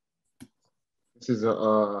 This is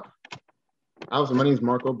my name is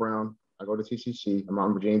Marco Brown. I go to TCC. I'm out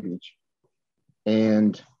in Virginia Beach.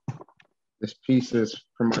 And this piece is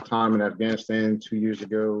from my time in Afghanistan 2 years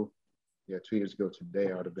ago. Yeah, 2 years ago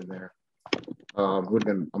today, I would have been there. It would have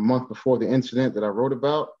been a month before the incident that I wrote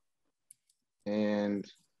about.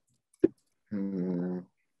 And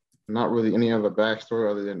not really any other backstory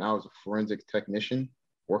other than I was a forensic technician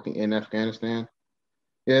working in Afghanistan.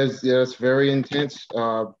 Yeah, it's very intense.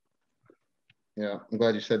 Yeah, I'm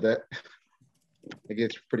glad you said that. It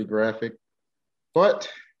gets pretty graphic, but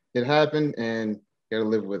it happened and you gotta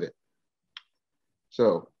live with it.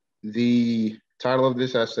 So the title of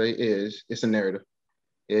this essay it's a narrative,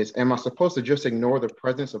 is Am I Supposed to Just Ignore the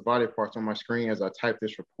Presence of Body Parts on My Screen as I Type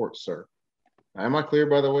This Report, Sir? Now, am I clear,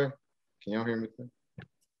 by the way? Can y'all hear me clear?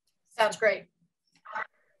 Sounds great.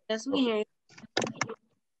 Yes, we hear you.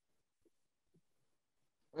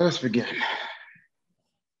 Let's begin.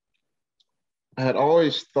 I had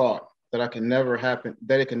always thought that it could never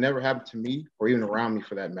happen to me or even around me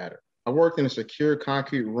for that matter. I worked in a secure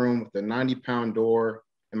concrete room with a 90-pound door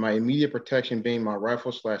and my immediate protection being my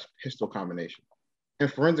rifle/pistol combination. In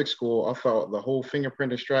forensic school, I felt the whole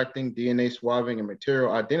fingerprint extracting, DNA swabbing, and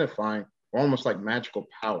material identifying were almost like magical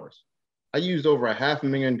powers. I used over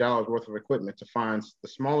 $500,000 worth of equipment to find the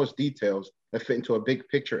smallest details that fit into a big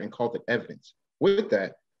picture and called it evidence. With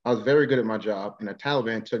that, I was very good at my job, and the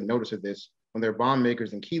Taliban took notice of this when their bomb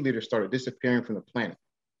makers and key leaders started disappearing from the planet.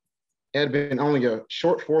 It had been only a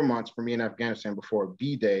short 4 months for me in Afghanistan before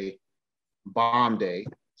B-Day, bomb day,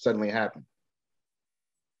 suddenly happened.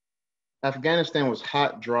 Afghanistan was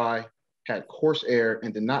hot, dry, had coarse air,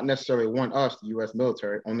 and did not necessarily want us, the US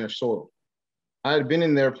military, on their soil. I had been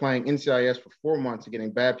in there playing NCIS for 4 months and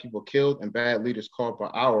getting bad people killed and bad leaders called by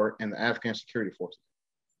our and the Afghan security forces.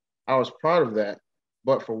 I was proud of that,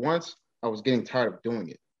 but for once, I was getting tired of doing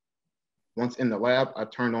it. Once in the lab, I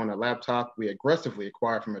turned on a laptop we aggressively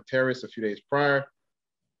acquired from a terrorist a few days prior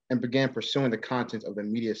and began pursuing the contents of the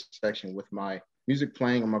media section with my music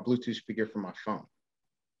playing on my Bluetooth speaker from my phone.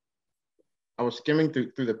 I was skimming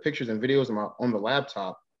through the pictures and videos on the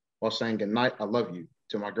laptop while saying goodnight, I love you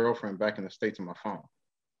to my girlfriend back in the States on my phone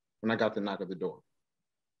when I got the knock at the door.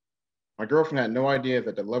 My girlfriend had no idea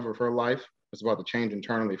that the love of her life was about to change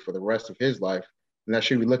internally for the rest of his life and that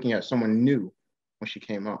she'd be looking at someone new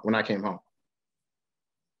when I came home.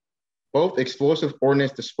 Both explosive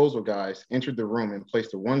ordnance disposal guys entered the room and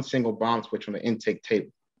placed the one single bomb switch on the intake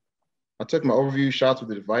table. I took my overview shots with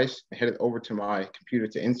the device and headed over to my computer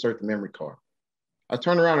to insert the memory card. I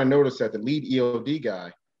turned around and noticed that the lead EOD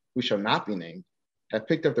guy, who shall not be named, had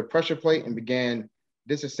picked up the pressure plate and began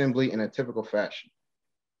disassembly in a typical fashion.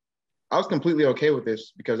 I was completely okay with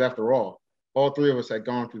this because after all three of us had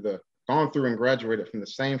gone through and graduated from the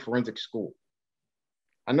same forensic school.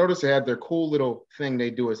 I noticed they had their cool little thing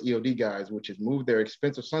they do as EOD guys, which is move their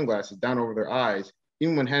expensive sunglasses down over their eyes,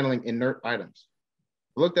 even when handling inert items.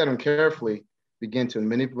 I looked at them carefully, began to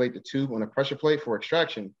manipulate the tube on the pressure plate for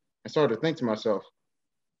extraction, and started to think to myself,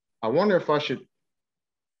 I wonder if I should,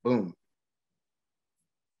 boom.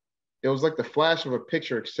 It was like the flash of a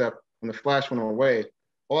picture, except when the flash went away,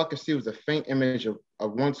 all I could see was a faint image of a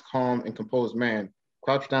once calm and composed man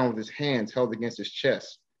crouched down with his hands held against his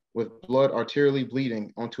chest, with blood arterially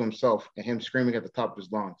bleeding onto himself and him screaming at the top of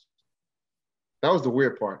his lungs. That was the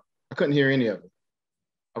weird part. I couldn't hear any of it.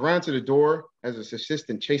 I ran to the door as his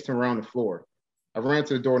assistant chased him around the floor. I ran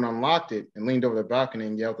to the door and unlocked it and leaned over the balcony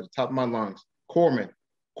and yelled at the top of my lungs,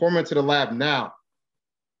 Corpsman to the lab now.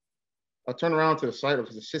 I turned around to the sight of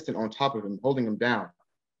his assistant on top of him, holding him down.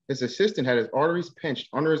 His assistant had his arteries pinched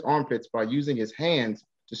under his armpits by using his hands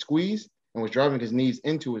to squeeze and was driving his knees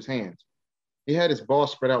into his hands. He had his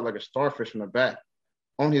balls spread out like a starfish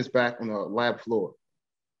on his back on the lab floor.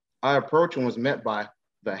 I approached and was met by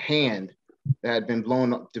the hand that had been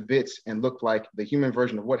blown up to bits and looked like the human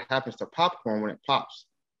version of what happens to popcorn when it pops.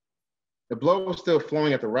 The blood was still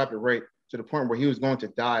flowing at the rapid rate to the point where he was going to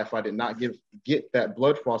die if I did not get that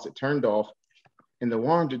blood faucet turned off in the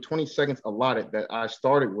 120 seconds allotted that I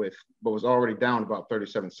started with, but was already down about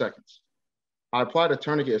 37 seconds. I applied a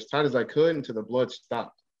tourniquet as tight as I could until the blood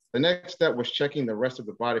stopped. The next step was checking the rest of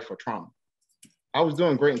the body for trauma. I was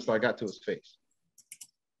doing great until I got to his face.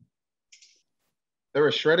 There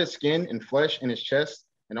was shredded skin and flesh in his chest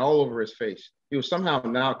and all over his face. He was somehow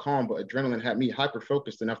now calm, but adrenaline had me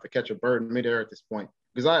hyper-focused enough to catch a bird in midair at this point,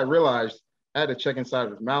 because I had realized I had to check inside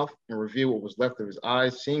of his mouth and review what was left of his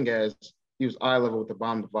eyes, seeing as he was eye level with the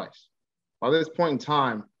bomb device. By this point in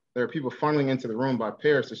time, there were people funneling into the room by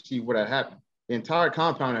pairs to see what had happened. The entire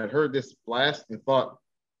compound had heard this blast and thought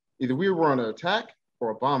either we were under attack or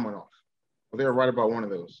a bomb went off. Well, they were right about one of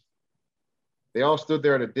those. They all stood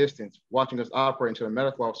there at a distance, watching us operate until the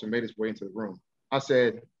medical officer made his way into the room. I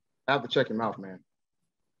said, I have to check your mouth, man.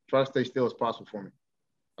 Try to stay still as possible for me.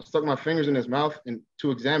 I stuck my fingers in his mouth and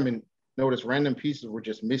to examine, noticed random pieces were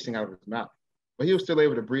just missing out of his mouth, but he was still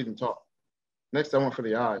able to breathe and talk. Next, I went for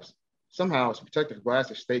the eyes. Somehow his protective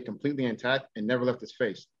glasses stayed completely intact and never left his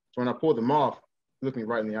face. So when I pulled them off, he looked me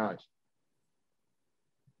right in the eyes.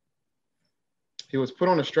 He was put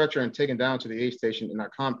on a stretcher and taken down to the aid station in our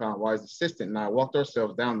compound while his assistant and I walked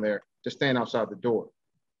ourselves down there to stand outside the door.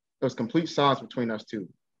 There was complete silence between us two.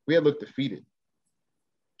 We had looked defeated.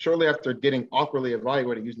 Shortly after getting awkwardly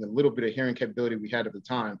evaluated using the little bit of hearing capability we had at the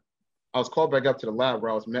time, I was called back up to the lab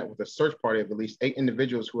where I was met with a search party of at least 8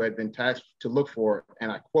 individuals who had been tasked to look for,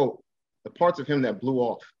 and I quote, the parts of him that blew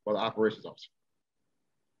off by the operations officer.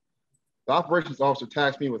 The operations officer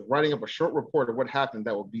tasked me with writing up a short report of what happened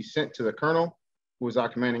that would be sent to the colonel, who was our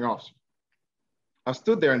commanding officer. I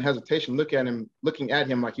stood there in hesitation, looking at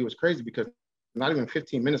him like he was crazy, because not even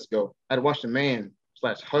 15 minutes ago, I had watched a man /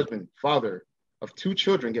 husband, father of 2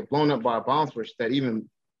 children get blown up by a bomb switch that even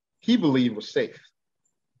he believed was safe.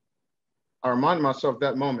 I reminded myself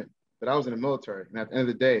that moment that I was in the military, and at the end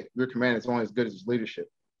of the day, your command is only as good as its leadership.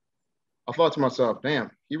 I thought to myself, damn,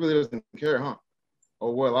 he really doesn't care, huh?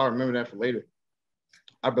 Oh, well, I'll remember that for later.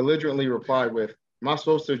 I belligerently replied with, am I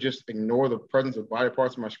supposed to just ignore the presence of body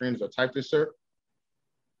parts on my screen as I type this, sir?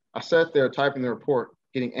 I sat there typing the report,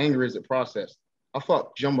 getting angry as it processed. I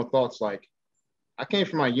thought jumbo thoughts like, I came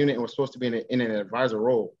from my unit and was supposed to be in an advisor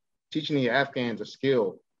role, teaching the Afghans a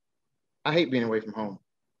skill. I hate being away from home.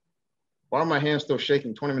 Why are my hands still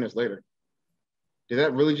shaking 20 minutes later? Did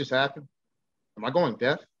that really just happen? Am I going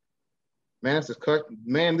deaf?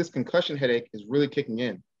 Man, this concussion headache is really kicking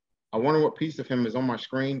in. I wonder what piece of him is on my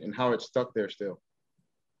screen and how it's stuck there still.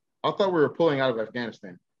 I thought we were pulling out of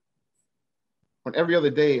Afghanistan. On every other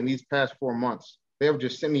day in these past 4 months, they have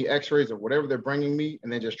just sent me x-rays of whatever they're bringing me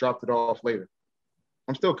and then just dropped it off later.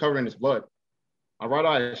 I'm still covered in his blood. My right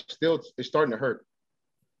eye is starting to hurt.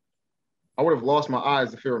 I would have lost my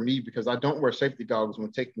eyes if it were me because I don't wear safety goggles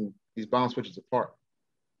when taking these bomb switches apart.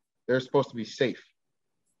 They're supposed to be safe.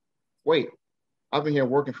 Wait, I've been here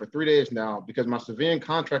working for 3 days now because my civilian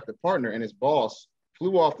contractor partner and his boss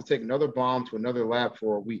flew off to take another bomb to another lab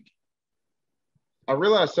for a week. I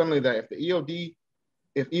realized suddenly that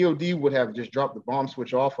if EOD would have just dropped the bomb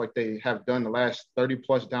switch off like they have done the last 30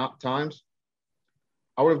 plus times,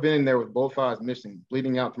 I would have been in there with both eyes missing,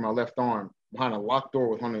 bleeding out through my left arm behind a locked door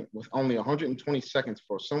with only 120 seconds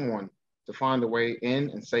for someone to find a way in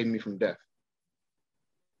and save me from death.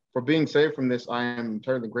 For being saved from this, I am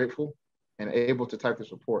eternally grateful and able to type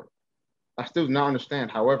this report. I still do not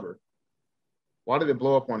understand, however, why did it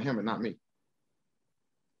blow up on him and not me?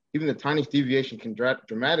 Even the tiniest deviation can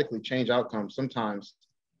dramatically change outcomes, sometimes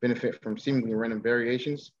benefit from seemingly random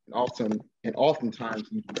variations, and oftentimes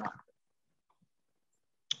you do not.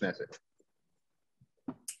 That's it.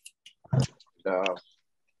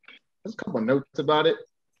 There's a couple of notes about it.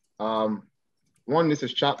 One, this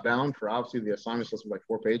is chopped down for obviously the assignment was like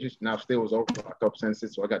 4 pages. Now still was over a couple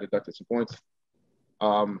sentences, so I got deducted some points.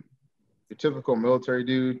 The typical military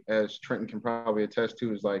dude, as Trenton can probably attest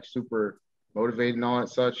to, is like super motivated and all that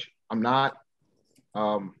such. I'm not.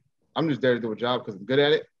 I'm just there to do a job because I'm good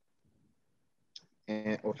at it.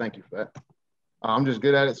 And well, thank you for that. I'm just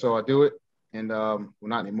good at it, so I do it. And well,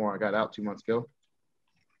 not anymore. I got out 2 months ago.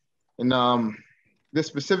 And this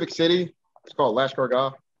specific city, it's called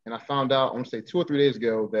Lashkar-Gah. And I found out, I want to say 2 or 3 days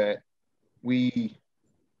ago, that I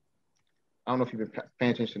don't know if you've been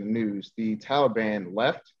paying attention to the news, the Taliban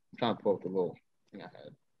left. I'm trying to pull up the little thing I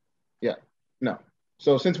had. Yeah, no.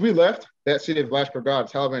 So since we left that city of Lashkar-Gah, the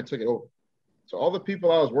Taliban took it over. So all the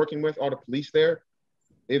people I was working with, all the police there,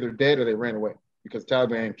 they're either dead or they ran away because the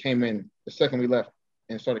Taliban came in the second we left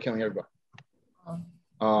and started killing everybody.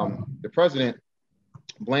 The president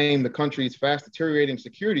blamed the country's fast deteriorating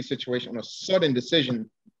security situation on a sudden decision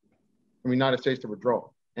from the United States to withdraw.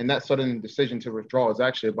 And that sudden decision to withdraw is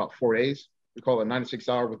actually about 4 days. We call it a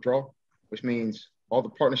 96-hour withdrawal, which means all the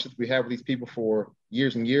partnerships we have with these people for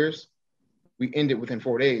years and years, we end it within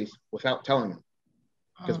 4 days without telling them.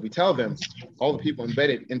 because we tell them all the people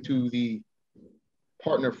embedded into the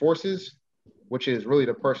partner forces, which is really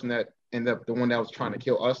the person that ended up the one that was trying to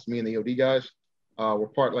kill us, me and the EOD guys, were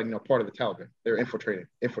part of the Taliban. They're infiltrated.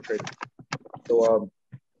 So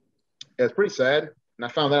yeah, it's pretty sad. And I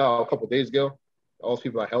found that out a couple of days ago. All those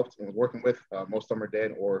people I helped and was working with, most of them are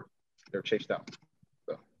dead or they're chased out.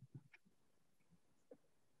 So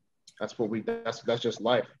that's just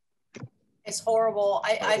life. It's horrible.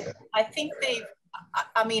 I think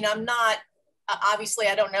I mean, I'm not, obviously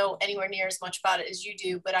I don't know anywhere near as much about it as you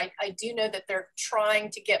do, but I do know that they're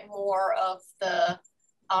trying to get more of the,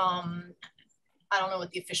 I don't know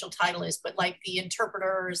what the official title is, but like the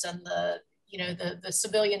interpreters and the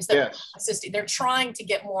civilians that assist, they're trying to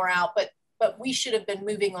get more out, but we should have been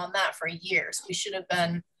moving on that for years. We should have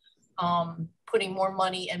been putting more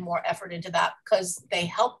money and more effort into that because they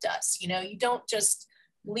helped us. You know, you don't just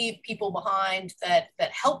leave people behind that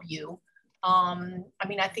help you. I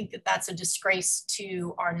mean, I think that that's a disgrace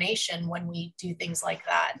to our nation when we do things like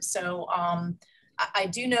that. So I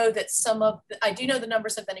do know that I do know the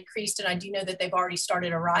numbers have been increased, and I do know that they've already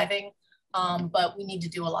started arriving, but we need to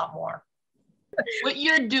do a lot more. What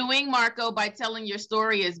you're doing, Marco, by telling your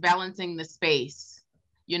story is balancing the space.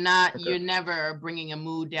 You're never bringing a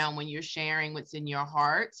mood down when you're sharing what's in your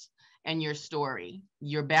heart and your story.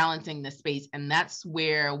 You're balancing the space, and that's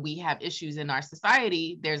where we have issues in our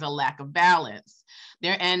society. There's a lack of balance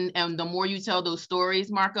there, and the more you tell those stories,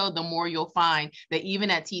 Marco, the more you'll find that even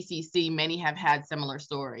at TCC, many have had similar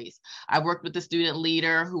stories. I worked with a student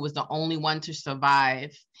leader who was the only one to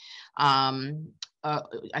survive.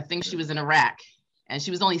 I think she was in Iraq, and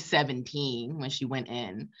she was only 17 when she went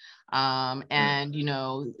in. And, you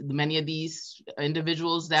know, many of these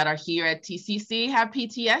individuals that are here at TCC have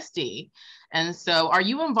PTSD. And so are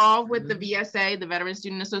you involved with the VSA, the Veteran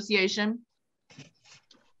Student Association?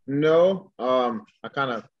 No, I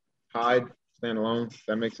kind of hide, stand alone, if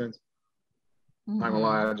that makes sense. Not gonna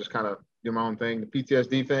lie, I just kind of do my own thing. The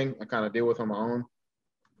PTSD thing, I kind of deal with on my own,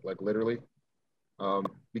 like literally.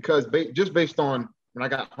 Because just based on when I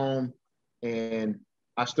got home and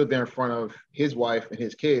I stood there in front of his wife and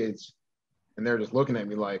his kids, and they're just looking at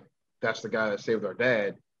me like, that's the guy that saved our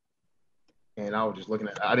dad. And I was just looking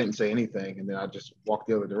I didn't say anything. And then I just walked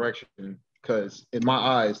the other direction because in my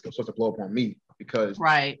eyes, it was supposed to blow up on me because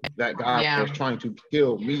that guy was trying to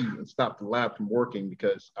kill me and stop the lab from working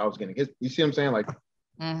because I was getting his, you see what I'm saying? Like,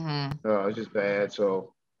 it's just bad.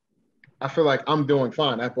 So I feel like I'm doing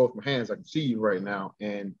fine. I have both my hands. I can see you right now.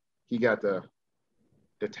 And he got the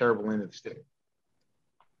terrible end of the stick.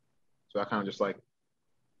 So I kind of just like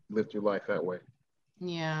live through life that way.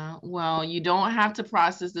 Yeah, well, you don't have to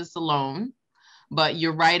process this alone, but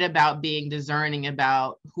you're right about being discerning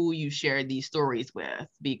about who you share these stories with,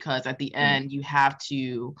 because at the end, you have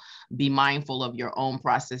to be mindful of your own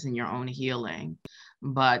process and your own healing,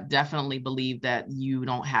 but definitely believe that you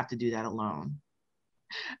don't have to do that alone.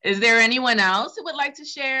 Is there anyone else who would like to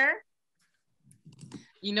share?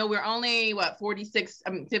 You know, we're only,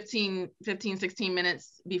 15, 16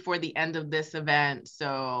 minutes before the end of this event.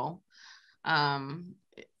 So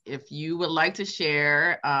if you would like to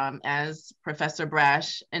share, as Professor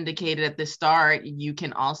Brash indicated at the start, you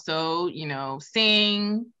can also, you know,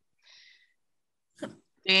 sing,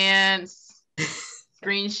 dance,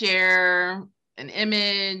 screen share, an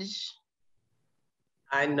image.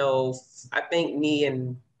 I think me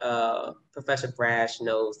and Professor Brash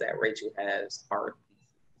knows that Rachel has art.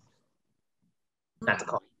 Not to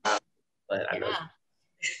call you out, but I know.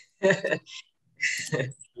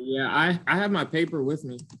 Yeah, I have my paper with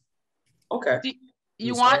me. Okay.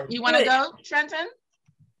 You want to go, Trenton?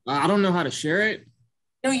 I don't know how to share it.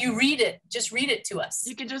 No, you read it. Just read it to us.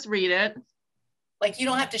 You can just read it. Like, you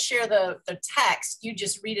don't have to share the text. You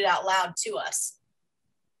just read it out loud to us.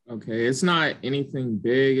 Okay, it's not anything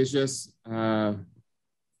big. It's just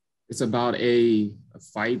it's about a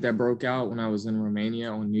fight that broke out when I was in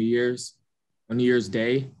Romania on New Year's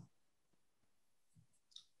Day.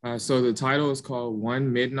 So the title is called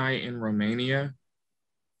One Midnight in Romania.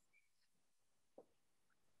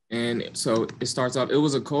 And so it starts off, it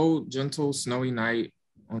was a cold, gentle, snowy night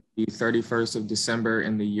on the 31st of December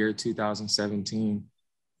in the year 2017,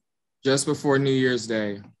 just before New Year's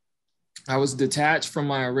Day. I was detached from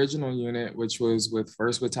my original unit, which was with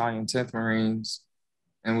 1st Battalion, 10th Marines,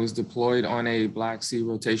 and was deployed on a Black Sea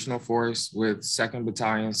rotational force with 2nd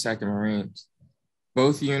Battalion, 2nd Marines.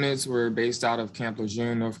 Both units were based out of Camp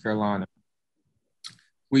Lejeune, North Carolina.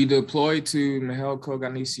 We deployed to Mihai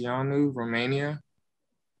Coganesianu, Romania.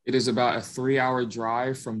 It is about a 3-hour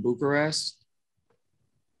drive from Bucharest.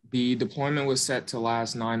 The deployment was set to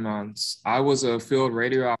last 9 months. I was a field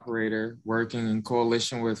radio operator working in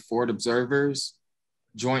coalition with Forward Observers,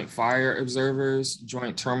 Joint Fire Observers,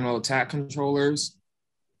 Joint Terminal Attack Controllers,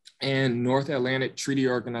 and North Atlantic Treaty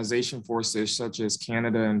Organization forces such as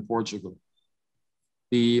Canada and Portugal.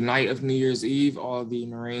 The night of New Year's Eve, all the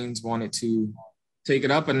Marines wanted to take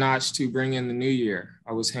it up a notch to bring in the new year.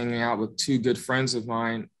 I was hanging out with two good friends of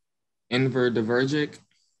mine, Enver Divergic,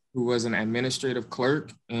 who was an administrative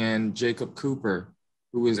clerk, and Jacob Cooper,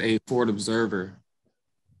 who was a Forward Observer.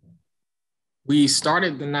 We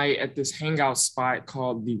started the night at this hangout spot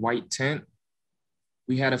called the White Tent.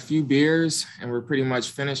 We had a few beers and we're pretty much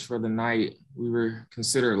finished for the night. We were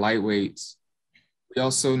considered lightweights. We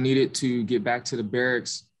also needed to get back to the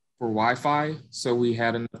barracks for Wi-Fi, so we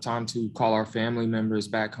had enough time to call our family members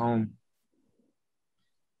back home.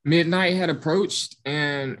 Midnight had approached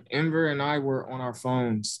and Enver and I were on our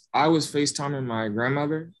phones. I was FaceTiming my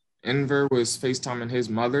grandmother, Enver was FaceTiming his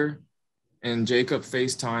mother, and Jacob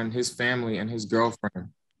FaceTimed his family and his girlfriend.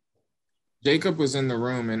 Jacob was in the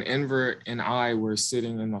room and Enver and I were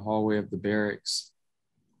sitting in the hallway of the barracks.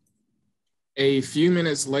 A few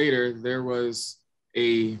minutes later, there was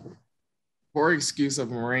a poor excuse of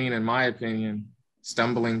Marine, in my opinion,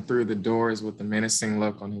 stumbling through the doors with a menacing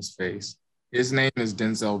look on his face. His name is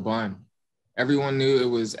Denzel Bunn. Everyone knew it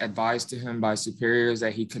was advised to him by superiors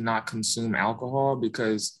that he could not consume alcohol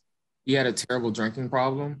because he had a terrible drinking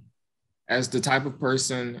problem. As the type of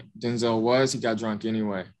person Denzel was, he got drunk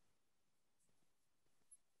anyway.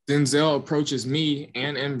 Denzel approaches me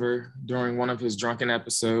and Enver during one of his drunken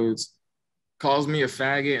episodes, calls me a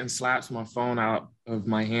faggot and slaps my phone out of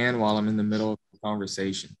my hand while I'm in the middle of the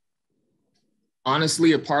conversation.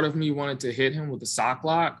 Honestly, a part of me wanted to hit him with a sock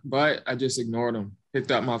lock, but I just ignored him,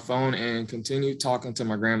 picked up my phone and continued talking to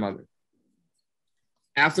my grandmother.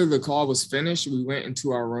 After the call was finished, we went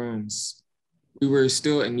into our rooms. We were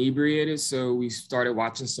still inebriated, so we started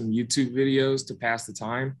watching some YouTube videos to pass the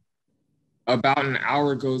time. About an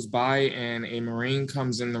hour goes by and a Marine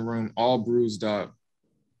comes in the room all bruised up.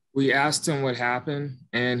 We asked him what happened,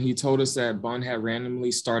 and he told us that Bunn had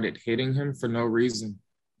randomly started hitting him for no reason.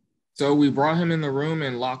 So we brought him in the room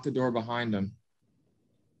and locked the door behind him.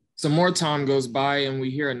 Some more time goes by and we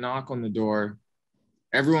hear a knock on the door.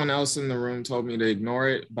 Everyone else in the room told me to ignore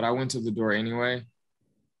it, but I went to the door anyway.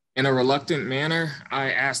 In a reluctant manner,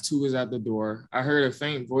 I asked who was at the door. I heard a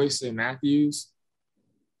faint voice say Matthews.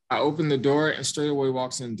 I opened the door and straight away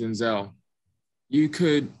walks in Denzel. You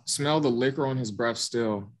could smell the liquor on his breath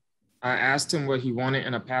still. I asked him what he wanted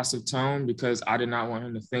in a passive tone because I did not want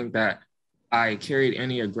him to think that I carried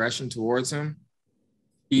any aggression towards him.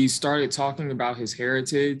 He started talking about his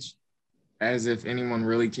heritage as if anyone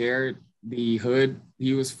really cared, the hood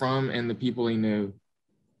he was from and the people he knew.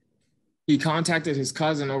 He contacted his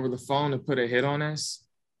cousin over the phone to put a hit on us.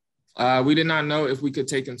 We did not know if we could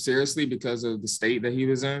take him seriously because of the state that he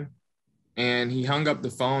was in. And he hung up the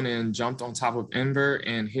phone and jumped on top of Enver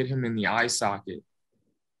and hit him in the eye socket.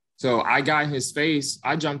 So I got in his face,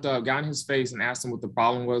 I jumped up, got in his face and asked him what the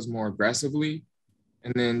problem was more aggressively.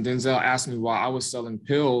 And then Denzel asked me why I was selling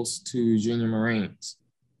pills to junior Marines.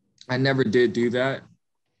 I never did do that.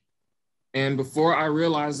 And before I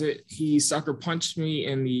realized it, he sucker punched me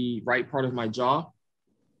in the right part of my jaw.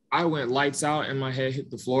 I went lights out and my head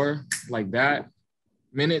hit the floor like that.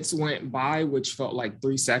 Minutes went by, which felt like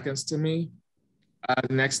 3 seconds to me.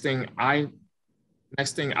 Next thing I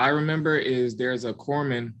remember is there's a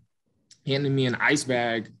corpsman handing me an ice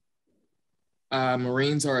bag.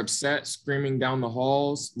 Marines are upset, screaming down the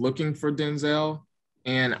halls, looking for Denzel.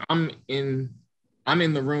 And I'm in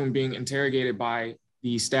the room being interrogated by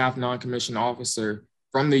the staff non-commissioned officer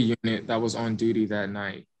from the unit that was on duty that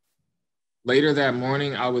night. Later that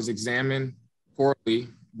morning, I was examined poorly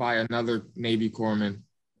by another Navy corpsman.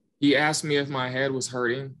 He asked me if my head was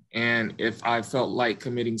hurting and if I felt like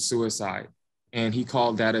committing suicide. And he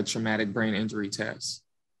called that a traumatic brain injury test.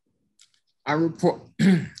 I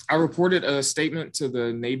reported a statement to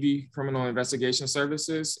the Navy Criminal Investigation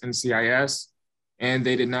Services, NCIS, and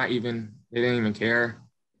they didn't even care.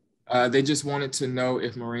 They just wanted to know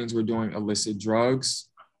if Marines were doing illicit drugs.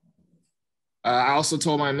 I also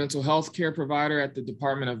told my mental health care provider at the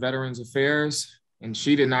Department of Veterans Affairs, and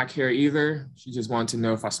she did not care either. She just wanted to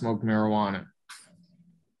know if I smoked marijuana.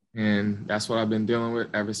 And that's what I've been dealing with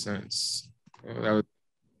ever since. Wow.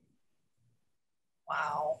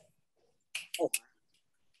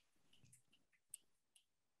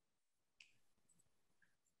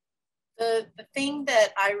 The thing that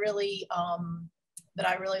I really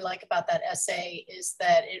like about that essay is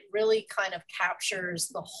that it really kind of captures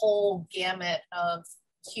the whole gamut of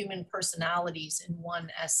human personalities in one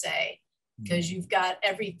essay, because you've got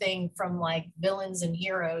everything from like villains and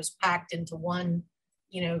heroes packed into one,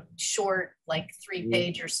 you know, short, like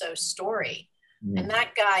 3-page or so story. And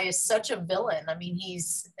that guy is such a villain. I mean,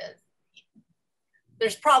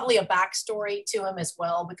 there's probably a backstory to him as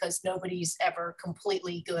well, because nobody's ever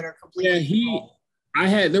completely good or completely evil.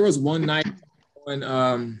 There was one night when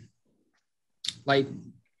like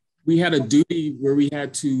we had a duty where we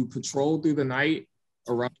had to patrol through the night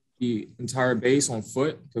around the entire base on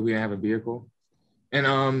foot because we didn't have a vehicle.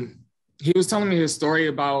 And he was telling me his story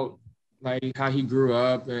about like how he grew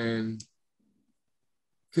up, and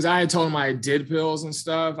because I had told him I did pills and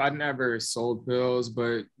stuff. I'd never sold pills,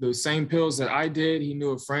 but the same pills that I did, he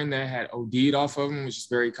knew a friend that had OD'd off of them, which is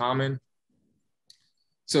very common.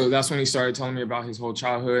 So that's when he started telling me about his whole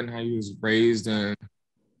childhood and how he was raised. And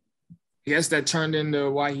I guess that turned into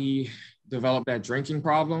why he developed that drinking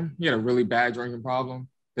problem. He had a really bad drinking problem,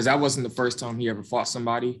 because that wasn't the first time he ever fought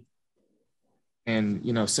somebody and,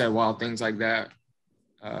 you know, said wild things like that,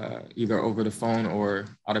 either over the phone or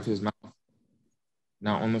out of his mouth.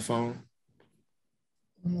 Not on the phone.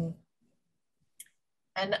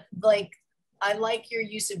 And like, I like your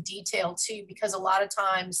use of detail too, because a lot of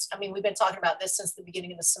times, I mean, we've been talking about this since the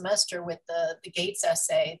beginning of the semester with the Gates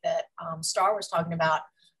essay that Star was talking about,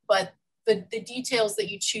 but the details that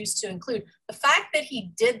you choose to include, the fact that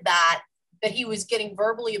he did that he was getting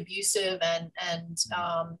verbally abusive and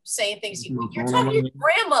saying things, you're talking to your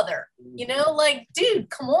grandmother, you know, like, dude,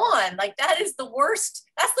 come on. Like, that is the worst.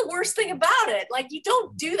 That's the worst thing about it. Like, you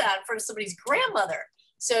don't do that in front of somebody's grandmother.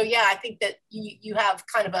 So yeah, I think that you have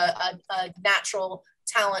kind of a natural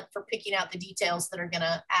talent for picking out the details that are going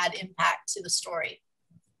to add impact to the story.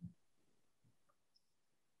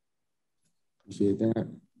 Appreciate that.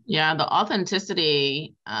 Yeah, the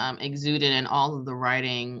authenticity exuded in all of the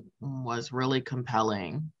writing was really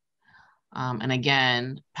compelling. And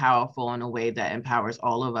again, powerful in a way that empowers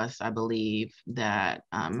all of us, I believe, that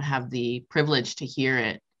have the privilege to hear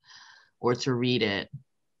it or to read it.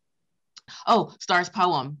 Oh, Star's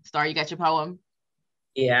poem. Star, you got your poem?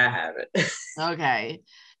 Yeah, I have it. Okay,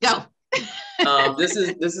 go. This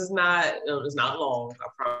is not, it's not long. I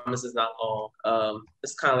promise it's not long.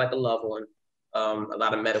 It's kind of like a love one. A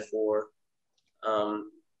lot of metaphor. And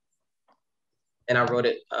I wrote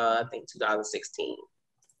it, I think 2016.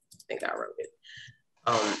 I think I wrote it.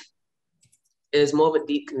 It is more of a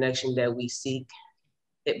deep connection that we seek,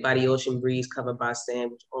 hit by the ocean breeze, covered by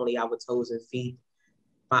sand, which only our toes and feet.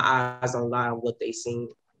 My eyes don't lie on what they seen.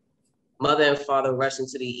 Mother and father rushed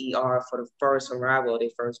into the ER for the first arrival of their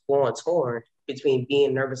firstborn, torn between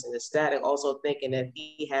being nervous and ecstatic, also thinking that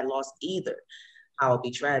he had lost either. How it would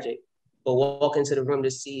be tragic. But walk into the room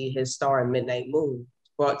to see his star and midnight moon,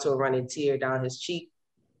 brought to a running tear down his cheek,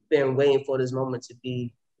 been waiting for this moment to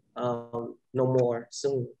be no more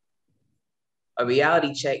soon. A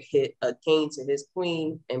reality check hit a king to his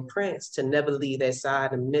queen and prince to never leave their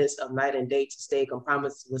side in the midst of night and day, to stay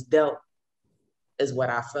compromised was dealt, is what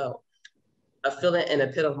I felt. A feeling in the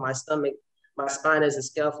pit of my stomach, my spine is a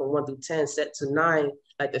scale from 1 through 10, set to 9,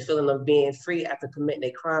 like the feeling of being free after committing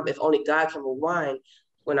a crime. If only God can rewind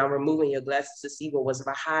when I'm removing your glasses to see what was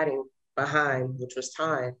hiding behind, which was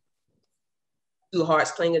time. Two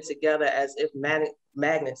hearts clinging together as if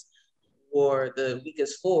magnets were the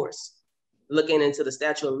weakest force. Looking into the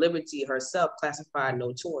Statue of Liberty herself, classified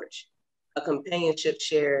no torch. A companionship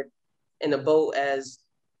shared in the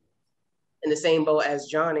same boat as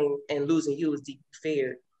drowning and losing you is deep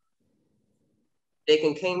fear. They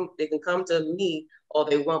can come to me all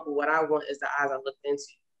they want, but what I want is the eyes I look into.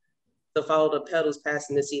 To follow the pedals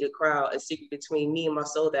passing to see the crowd, a secret between me and my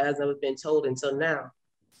soul that has never been told until now.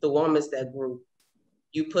 The warmest that grew.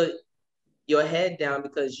 You put your head down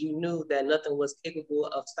because you knew that nothing was capable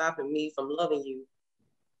of stopping me from loving you.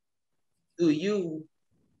 Through you,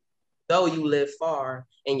 though you live far,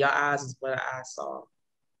 in your eyes is what I saw.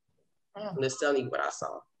 I'm just telling you what I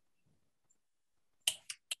saw.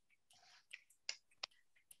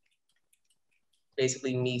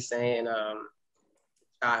 Basically me saying,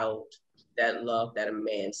 child, that love that a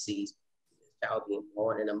man sees, his child being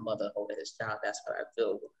born and a mother holding his child, that's what I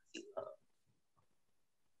feel when I see love.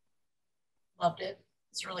 Loved it.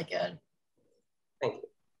 It's really good. Thank you.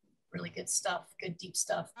 Really good stuff. Good deep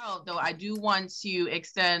stuff. Oh, though I do want to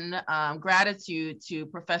extend gratitude to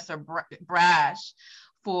Professor Brash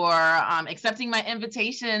for accepting my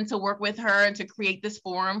invitation to work with her and to create this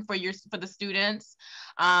forum for the students.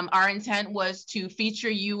 Our intent was to feature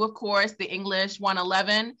you, of course, the English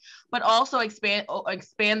 111, but also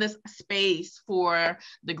expand this space for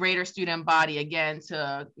the greater student body, again,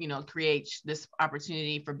 to create this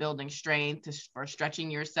opportunity for building strength, for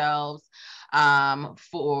stretching yourselves,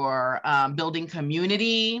 for building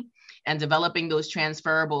community and developing those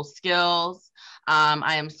transferable skills.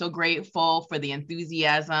 I am so grateful for the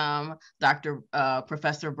enthusiasm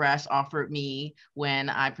Professor Bresch offered me when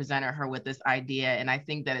I presented her with this idea, and I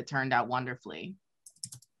think that it turned out wonderfully.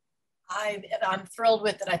 I'm thrilled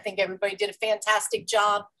with it. I think everybody did a fantastic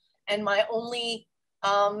job, and my only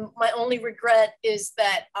regret is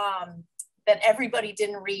that that everybody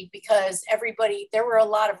didn't read, because there were a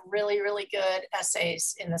lot of really, really good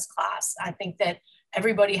essays in this class. I think that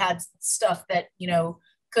everybody had stuff that,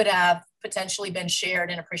 could have potentially been shared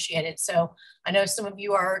and appreciated. So I know some of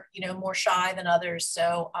you are, more shy than others.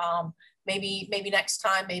 So maybe next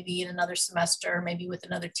time, maybe in another semester, maybe with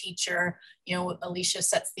another teacher, Alicia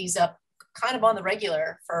sets these up kind of on the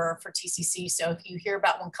regular for TCC. So if you hear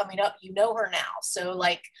about one coming up, you know her now. So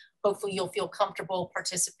like, hopefully you'll feel comfortable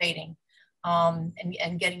participating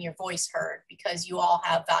and getting your voice heard, because you all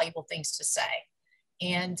have valuable things to say.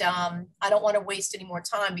 And I don't want to waste any more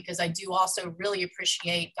time, because I do also really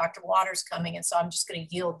appreciate Dr. Waters coming. And so I'm just going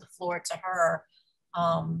to yield the floor to her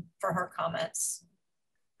for her comments.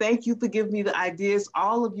 Thank you for giving me the ideas.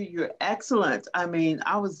 All of you, you're excellent. I mean,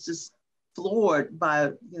 I was just floored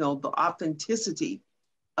by, the authenticity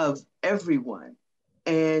of everyone.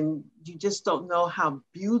 And you just don't know how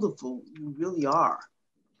beautiful you really are.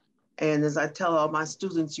 And as I tell all my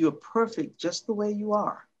students, you're perfect just the way you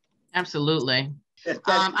are. Absolutely.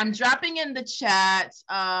 I'm dropping in the chat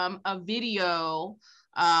a video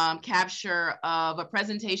capture of a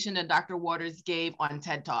presentation that Dr. Waters gave on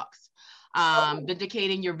TED Talks,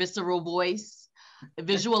 vindicating your visceral voice,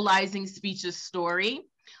 visualizing speech's story.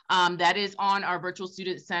 That is on our Virtual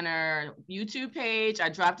Student Center YouTube page. I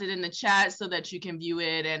dropped it in the chat so that you can view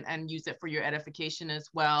it and use it for your edification as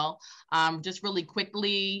well. Just really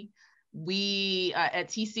quickly, we at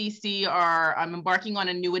TCC I'm embarking on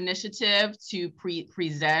a new initiative to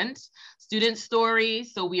present student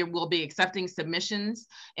stories. So we will be accepting submissions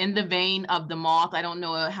in the vein of The Moth. I don't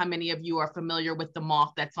know how many of you are familiar with The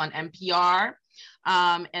Moth that's on NPR.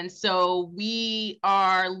 And so we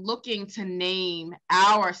are looking to name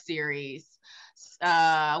our series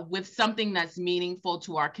with something that's meaningful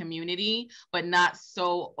to our community, but not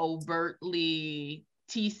so overtly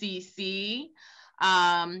TCC.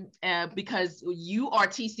 Because you are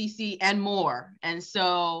TCC and more. And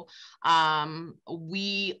so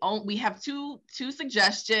we have two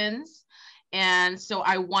suggestions. And so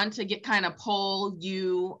I want to poll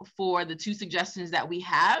you for the two suggestions that we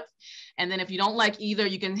have. And then if you don't like either,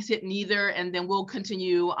 you can hit neither, and then we'll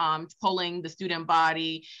continue polling the student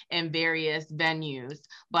body in various venues.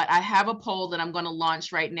 But I have a poll that I'm going to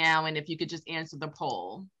launch right now. And if you could just answer the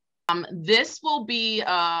poll. This will be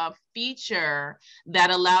a feature that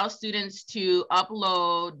allows students to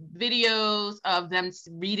upload videos of them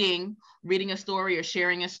reading a story or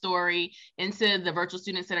sharing a story into the Virtual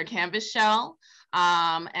Student Center Canvas shell.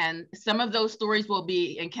 And some of those stories will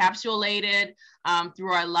be encapsulated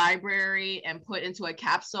through our library and put into a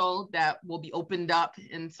capsule that will be opened up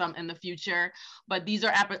in the future. But these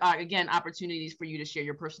are, again, opportunities for you to share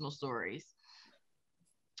your personal stories.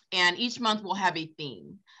 And each month we'll have a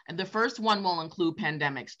theme. And the first one will include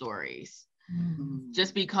pandemic stories,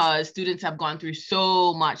 just because students have gone through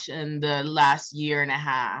so much in the last year and a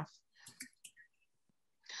half.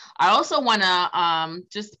 I also want to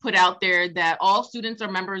just put out there that all students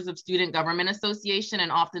are members of Student Government Association,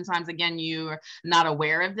 and oftentimes, again, you're not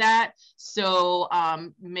aware of that. So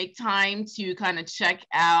make time to kind of check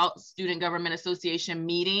out Student Government Association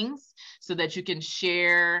meetings so that you can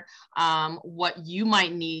share what you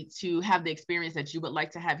might need to have the experience that you would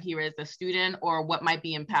like to have here as a student, or what might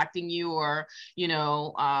be impacting you, or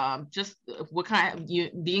just what kind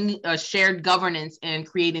of being a shared governance and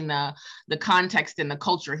creating the context and the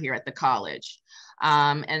culture here at the college.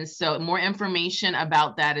 And so more information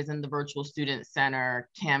about that is in the Virtual Student Center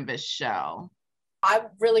Canvas shell. I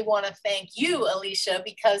really want to thank you, Alicia,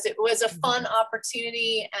 because it was a fun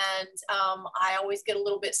opportunity. And I always get a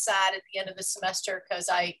little bit sad at the end of the semester, because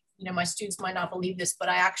my students might not believe this, but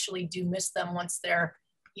I actually do miss them once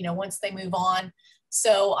they move on.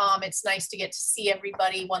 So it's nice to get to see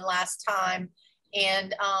everybody one last time.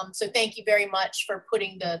 And so thank you very much for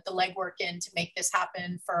putting the legwork in to make this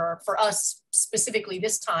happen for us specifically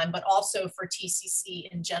this time, but also for TCC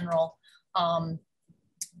in general.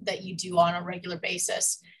 that you do on a regular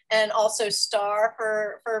basis. And also Star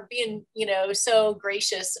for being, you know, so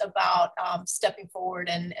gracious about stepping forward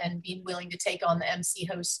and being willing to take on the MC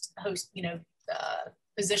host, you know,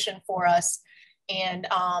 position for us, and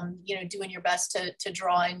you know, doing your best to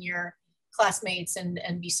draw in your classmates and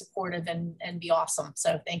be supportive and be awesome.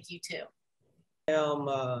 So thank you too.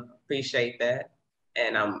 Appreciate that,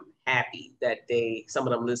 and I'm happy that some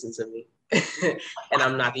of them listen to me, and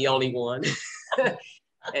I'm not the only one.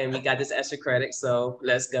 And we got this extra credit, so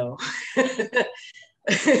let's go.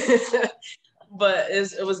 But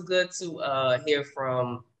it was good to hear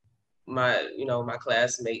from my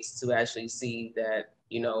classmates, to actually see that,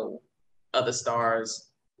 you know, other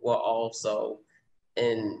stars were also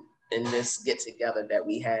in this get together that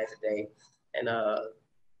we had today. And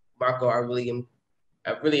Marco, I really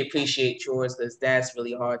appreciate yours, because that's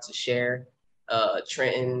really hard to share.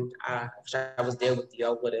 Trenton, I was there with you.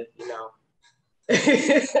 I would have, you know.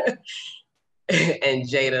 And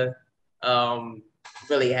Jada,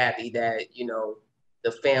 really happy that, you know,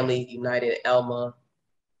 the family united. Elma,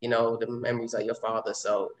 you know, the memories of your father.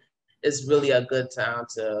 So it's really a good time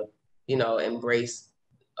to, you know, embrace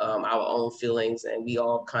our own feelings, and we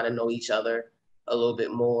all kind of know each other a little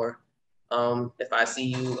bit more. If I see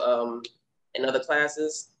you in other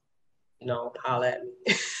classes, you know, holler at me.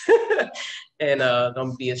 And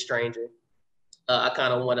don't be a stranger. I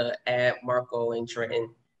kind of want to add Marco and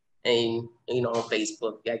Trenton, and, you know, on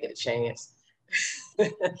Facebook, I get a chance.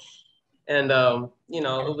 And, you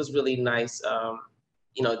know, it was really nice,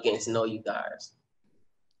 you know, getting to know you guys.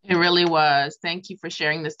 It really was. Thank you for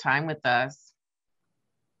sharing this time with us.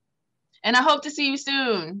 And I hope to see you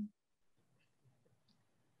soon.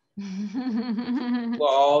 We'll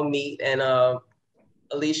all meet. And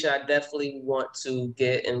Alicia, I definitely want to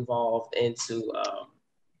get involved into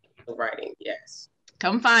writing. Yes.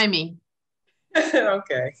 Come find me.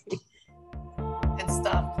 Okay. Good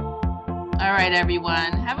stuff. All right,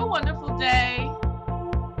 everyone. Have a wonderful day.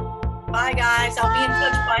 Bye, guys. I'll be in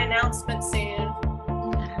touch by announcement soon.